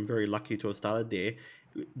started, and I'm very lucky to have started there.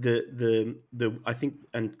 The I think,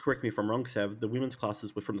 and correct me if I'm wrong, Sav, the women's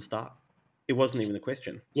classes were from the start. It wasn't even a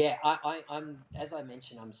question. Yeah, I'm as I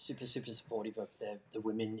mentioned, I'm super supportive of the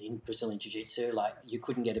women in Brazilian Jiu Jitsu. Like, you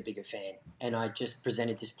couldn't get a bigger fan, and I just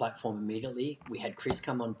presented this platform immediately. We had Chrys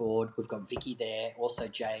come on board. We've got Vicky there, also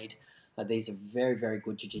Jade. These are very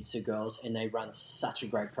good Jiu Jitsu girls, and they run such a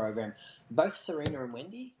great program. Both Sirena and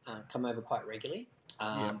Wendy come over quite regularly,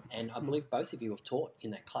 Yeah. and I believe both of you have taught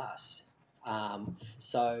in that class.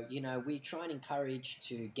 So we try and encourage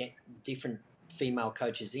to get different female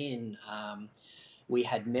coaches in. We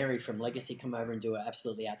had Mary from Legacy come over and do an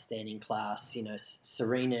absolutely outstanding class.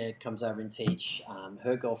 Serena comes over and teach,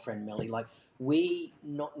 her girlfriend Melly. Like, we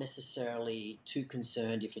not necessarily too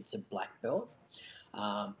concerned if it's a black belt.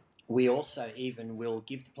 We also even will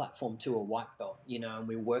give the platform to a white belt, and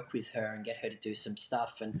we work with her and get her to do some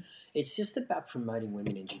stuff. And it's just about promoting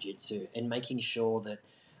women in jiu-jitsu and making sure that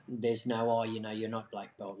there's no, oh, you're not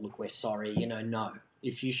black belt, look, we're sorry, no.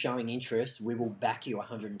 If you're showing interest, we will back you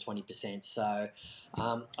 120%. So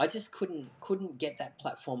I just couldn't get that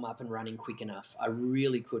platform up and running quick enough. I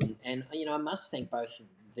really couldn't. And, I must thank both of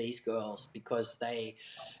these girls, because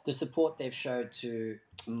the support they've showed to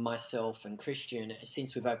myself and Christian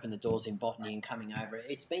since we've opened the doors in Botany and coming over,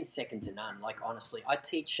 it's been second to none. Like, honestly, I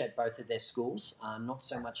teach at both of their schools, not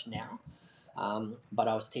so much now. But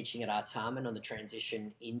I was teaching at Artarmon on the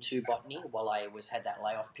transition into Botany while I had that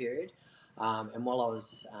layoff period. And while I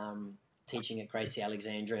was teaching at Gracie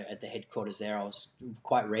Alexandra at the headquarters there, I was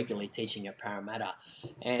quite regularly teaching at Parramatta.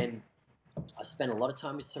 And I spent a lot of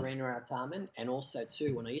time with Sirena Artarmon, and also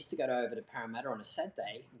too, when I used to go over to Parramatta on a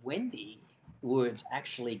Saturday, Wendy would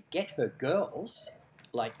actually get her girls,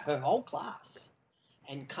 like her whole class,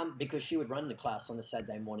 and come, because she would run the class on the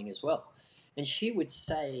Saturday morning as well. And she would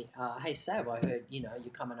say, "Hey Sav, I heard you're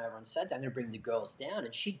coming over on Saturday. I'm going to bring the girls down."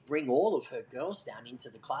 And she'd bring all of her girls down into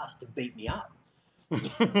the class to beat me up.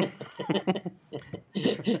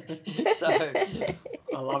 So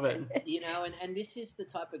I love it. And this is the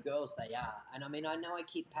type of girls they are. And I mean, I know I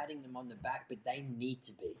keep patting them on the back, but they need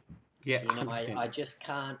to be. Yeah, I just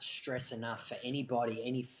can't stress enough for anybody,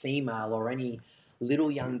 any female or any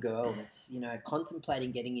little young girl that's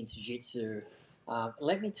contemplating getting into jiu-jitsu.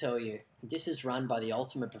 Let me tell you, this is run by the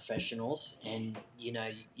ultimate professionals, and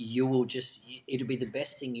you will it'll be the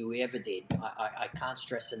best thing you ever did. I can't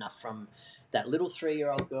stress enough, from that little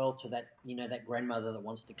 3-year-old girl to that that grandmother that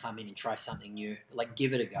wants to come in and try something new. Like,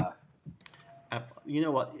 give it a go. You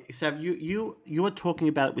know what, Sav, you are talking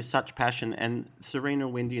about it with such passion, and Serena,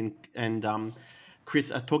 Wendy, and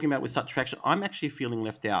Chrys are talking about it with such passion. I'm actually feeling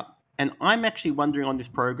left out, and I'm actually wondering on this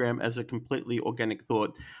program, as a completely organic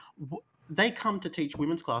thought, they come to teach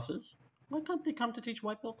women's classes. Why can't they come to teach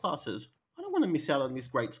white belt classes? I don't want to miss out on this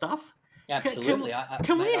great stuff. Absolutely,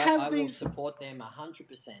 Can mate, we have I will these? support them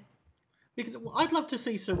 100%. Because I'd love to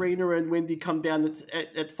see Serena and Wendy come down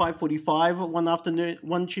at 5:45 one afternoon,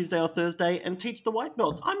 one Tuesday or Thursday, and teach the white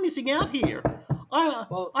belts. I'm missing out here.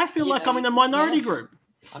 Well, I feel like I'm in a minority group.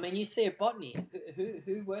 I mean, you see at Botany,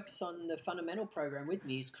 who works on the fundamental program with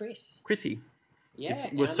me is Chrys. Chrissy, Yeah,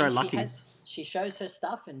 we're and I so mean, lucky. she shows her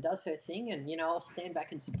stuff and does her thing, and I'll stand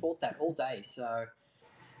back and support that all day. So,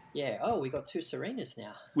 yeah. Oh, we got 2 Serenas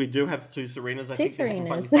now. We do have 2 Serenas. I Two think there's some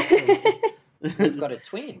funny Serenas. stuff. We've got a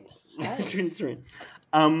twin. Hey. Twin Serena.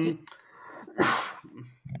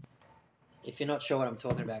 If you're not sure what I'm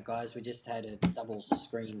talking about, guys, we just had a double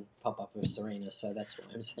screen pop up of Serena, so that's what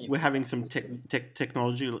I'm saying. We're having some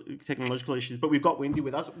technological issues, but we've got Wendy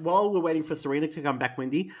with us. While we're waiting for Serena to come back,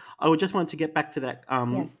 Wendy, I would just want to get back to that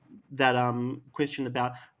Yes. that question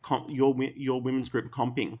about your women's group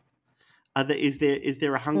comping. Is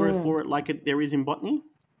there a hunger for it like there is in Botany?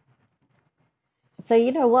 So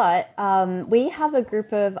you know what? We have a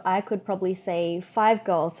group of, I could probably say, 5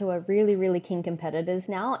 girls who are really, really keen competitors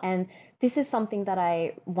now, and this is something that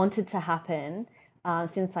I wanted to happen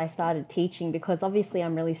since I started teaching because obviously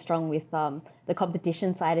I'm really strong with the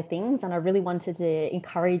competition side of things, and I really wanted to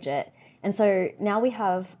encourage it. And so now we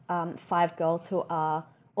have 5 girls who are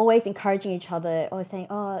always encouraging each other, always saying,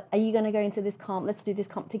 "Oh, are you going to go into this comp? Let's do this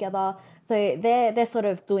comp together." So they're sort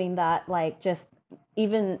of doing that, like just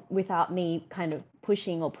even without me kind of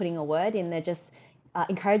pushing or putting a word in, they're just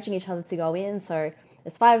encouraging each other to go in. So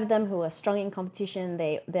there's 5 of them who are strong in competition.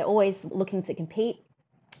 They're always looking to compete.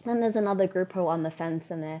 Then there's another group who are on the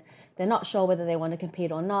fence and they're not sure whether they want to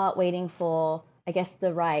compete or not, waiting for I guess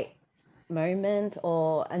the right moment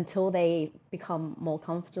or until they become more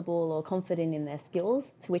comfortable or confident in their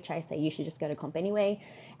skills, to which I say you should just go to comp anyway.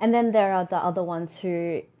 And then there are the other ones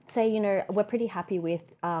who say, we're pretty happy with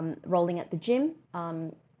rolling at the gym,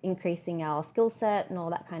 increasing our skill set and all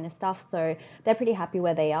that kind of stuff. So they're pretty happy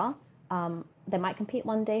where they are. They might compete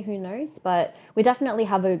one day, who knows? But we definitely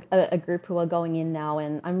have a group who are going in now,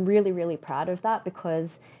 and I'm really, really proud of that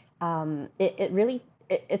because it really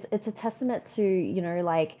it's a testament to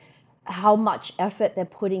like how much effort they're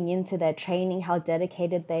putting into their training, how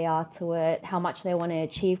dedicated they are to it, how much they want to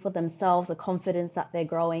achieve for themselves, the confidence that they're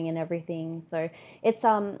growing and everything. So it's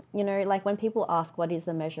like when people ask what is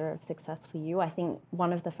the measure of success for you, I think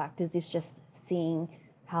one of the factors is just seeing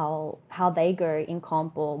how they go in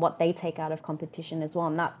comp or what they take out of competition as well.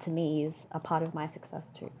 And that to me is a part of my success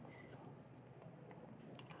too.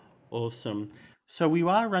 Awesome. So we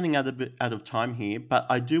are running out of time here, but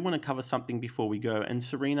I do want to cover something before we go. And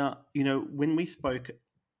Serena, when we spoke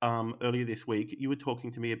earlier this week, you were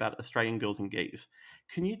talking to me about Australian Girls and Geese.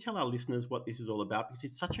 Can you tell our listeners what this is all about? Because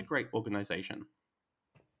it's such a great organization.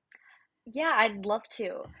 Yeah, I'd love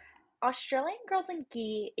to. Australian Girls and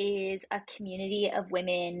Gi is a community of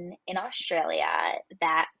women in Australia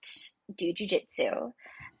that do jujitsu.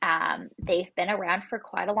 They've been around for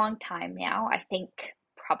quite a long time now. I think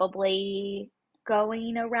probably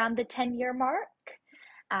going around the 10-year mark.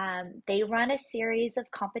 They run a series of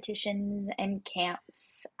competitions and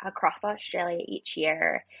camps across Australia each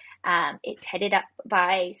year. It's headed up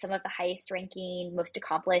by some of the highest ranking, most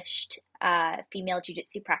accomplished female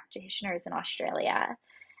jiu-jitsu practitioners in Australia.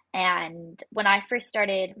 And when I first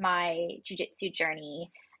started my jujitsu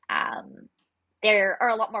journey, um, there are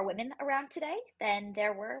a lot more women around today than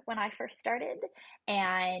there were when I first started.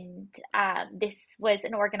 And this was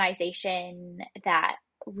an organization that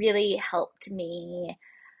really helped me,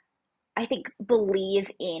 I think, believe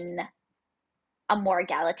in a more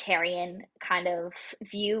egalitarian kind of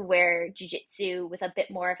view where jujitsu with a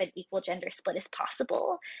bit more of an equal gender split is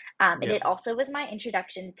possible. And Yeah. it also was my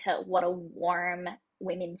introduction to what a warm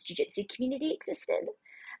women's jujitsu community existed.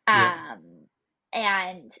 Yeah. Um,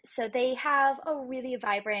 and so they have a really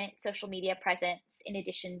vibrant social media presence in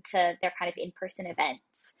addition to their kind of in-person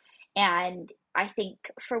events. And I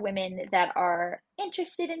think for women that are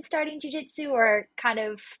interested in starting jujitsu or kind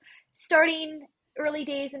of starting early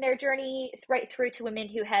days in their journey right through to women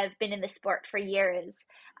who have been in the sport for years,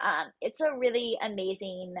 it's a really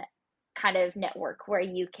amazing kind of network where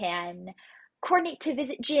you can coordinate to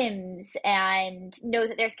visit gyms and know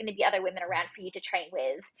that there's going to be other women around for you to train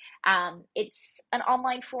with. It's an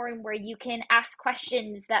online forum where you can ask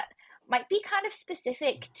questions that might be kind of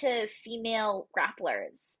specific to female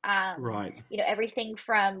grapplers. Right. Everything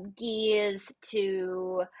from gears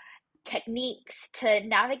to techniques to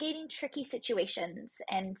navigating tricky situations.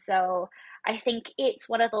 And so I think it's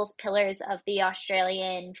one of those pillars of the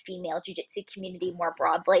Australian female jiu-jitsu community more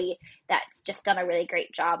broadly that's just done a really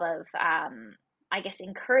great job of, I guess,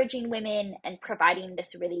 encouraging women and providing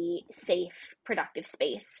this really safe, productive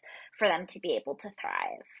space for them to be able to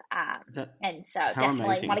thrive. That And so How definitely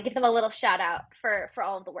want amazing. to give them a little shout out for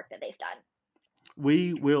all of the work that they've done.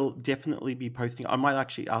 We will definitely be posting. I might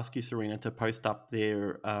actually ask you, Serena, to post up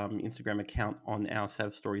their Instagram account on our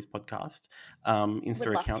Sav Stories podcast Would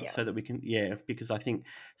Insta love account to. so that we can, yeah, because I think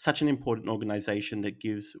such an important organization that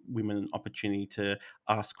gives women an opportunity to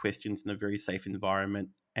ask questions in a very safe environment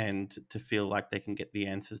and to feel like they can get the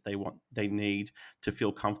answers they need to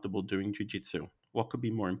feel comfortable doing jujitsu. What could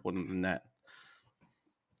be more important than that?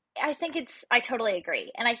 I totally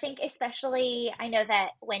agree. And I think, especially, I know that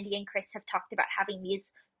Wendy and Chrys have talked about having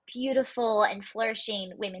these beautiful and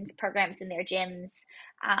flourishing women's programs in their gyms.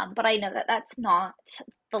 But I know that that's not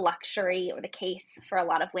the luxury or the case for a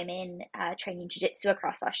lot of women training jiu-jitsu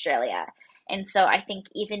across Australia. And so I think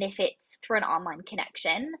even if it's through an online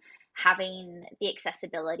connection, having the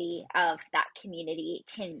accessibility of that community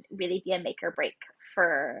can really be a make or break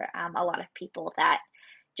for a lot of people that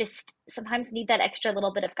just sometimes need that extra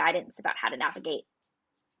little bit of guidance about how to navigate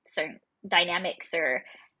certain dynamics or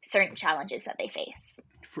certain challenges that they face.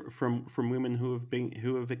 From women who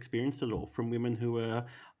have experienced it all, from women who are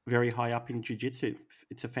very high up in jiu-jitsu.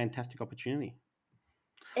 It's a fantastic opportunity.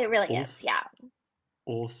 It really is, Awesome. yeah.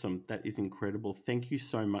 Awesome. That is incredible. Thank you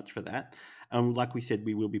so much for that. Like we said,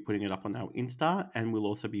 we will be putting it up on our Insta, and we'll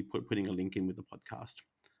also be putting a link in with the podcast.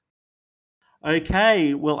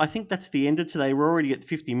 Okay, well, I think that's the end of today. We're already at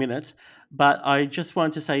 50 minutes, but I just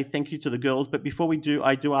wanted to say thank you to the girls. But before we do,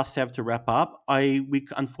 I do ask Sav to wrap up.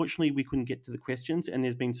 Unfortunately we couldn't get to the questions, and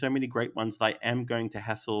there's been so many great ones that I am going to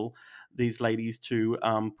hassle these ladies to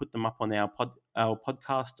put them up on our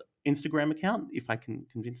podcast Instagram account if I can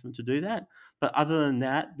convince them to do that. But other than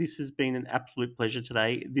that, this has been an absolute pleasure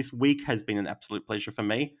today. This week has been an absolute pleasure for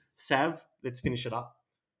me. Sav, let's finish it up.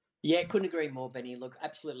 Yeah, couldn't agree more, Benny. Look,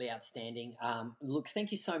 absolutely outstanding. Look,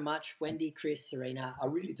 thank you so much, Wendy, Chrys, Sirena. I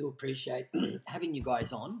really do appreciate having you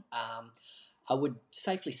guys on. I would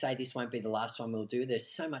safely say this won't be the last one we'll do. There's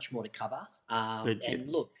so much more to cover. Legit.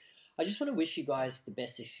 And look, I just want to wish you guys the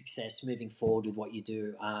best of success moving forward with what you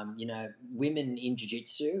do. Women in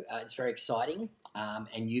jiu-jitsu, it's very exciting.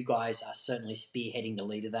 And you guys are certainly spearheading the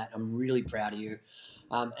lead of that. I'm really proud of you.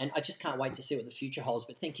 And I just can't wait to see what the future holds.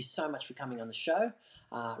 But thank you so much for coming on the show.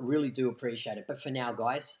 Really do appreciate it. But for now,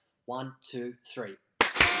 guys, 1, 2, 3.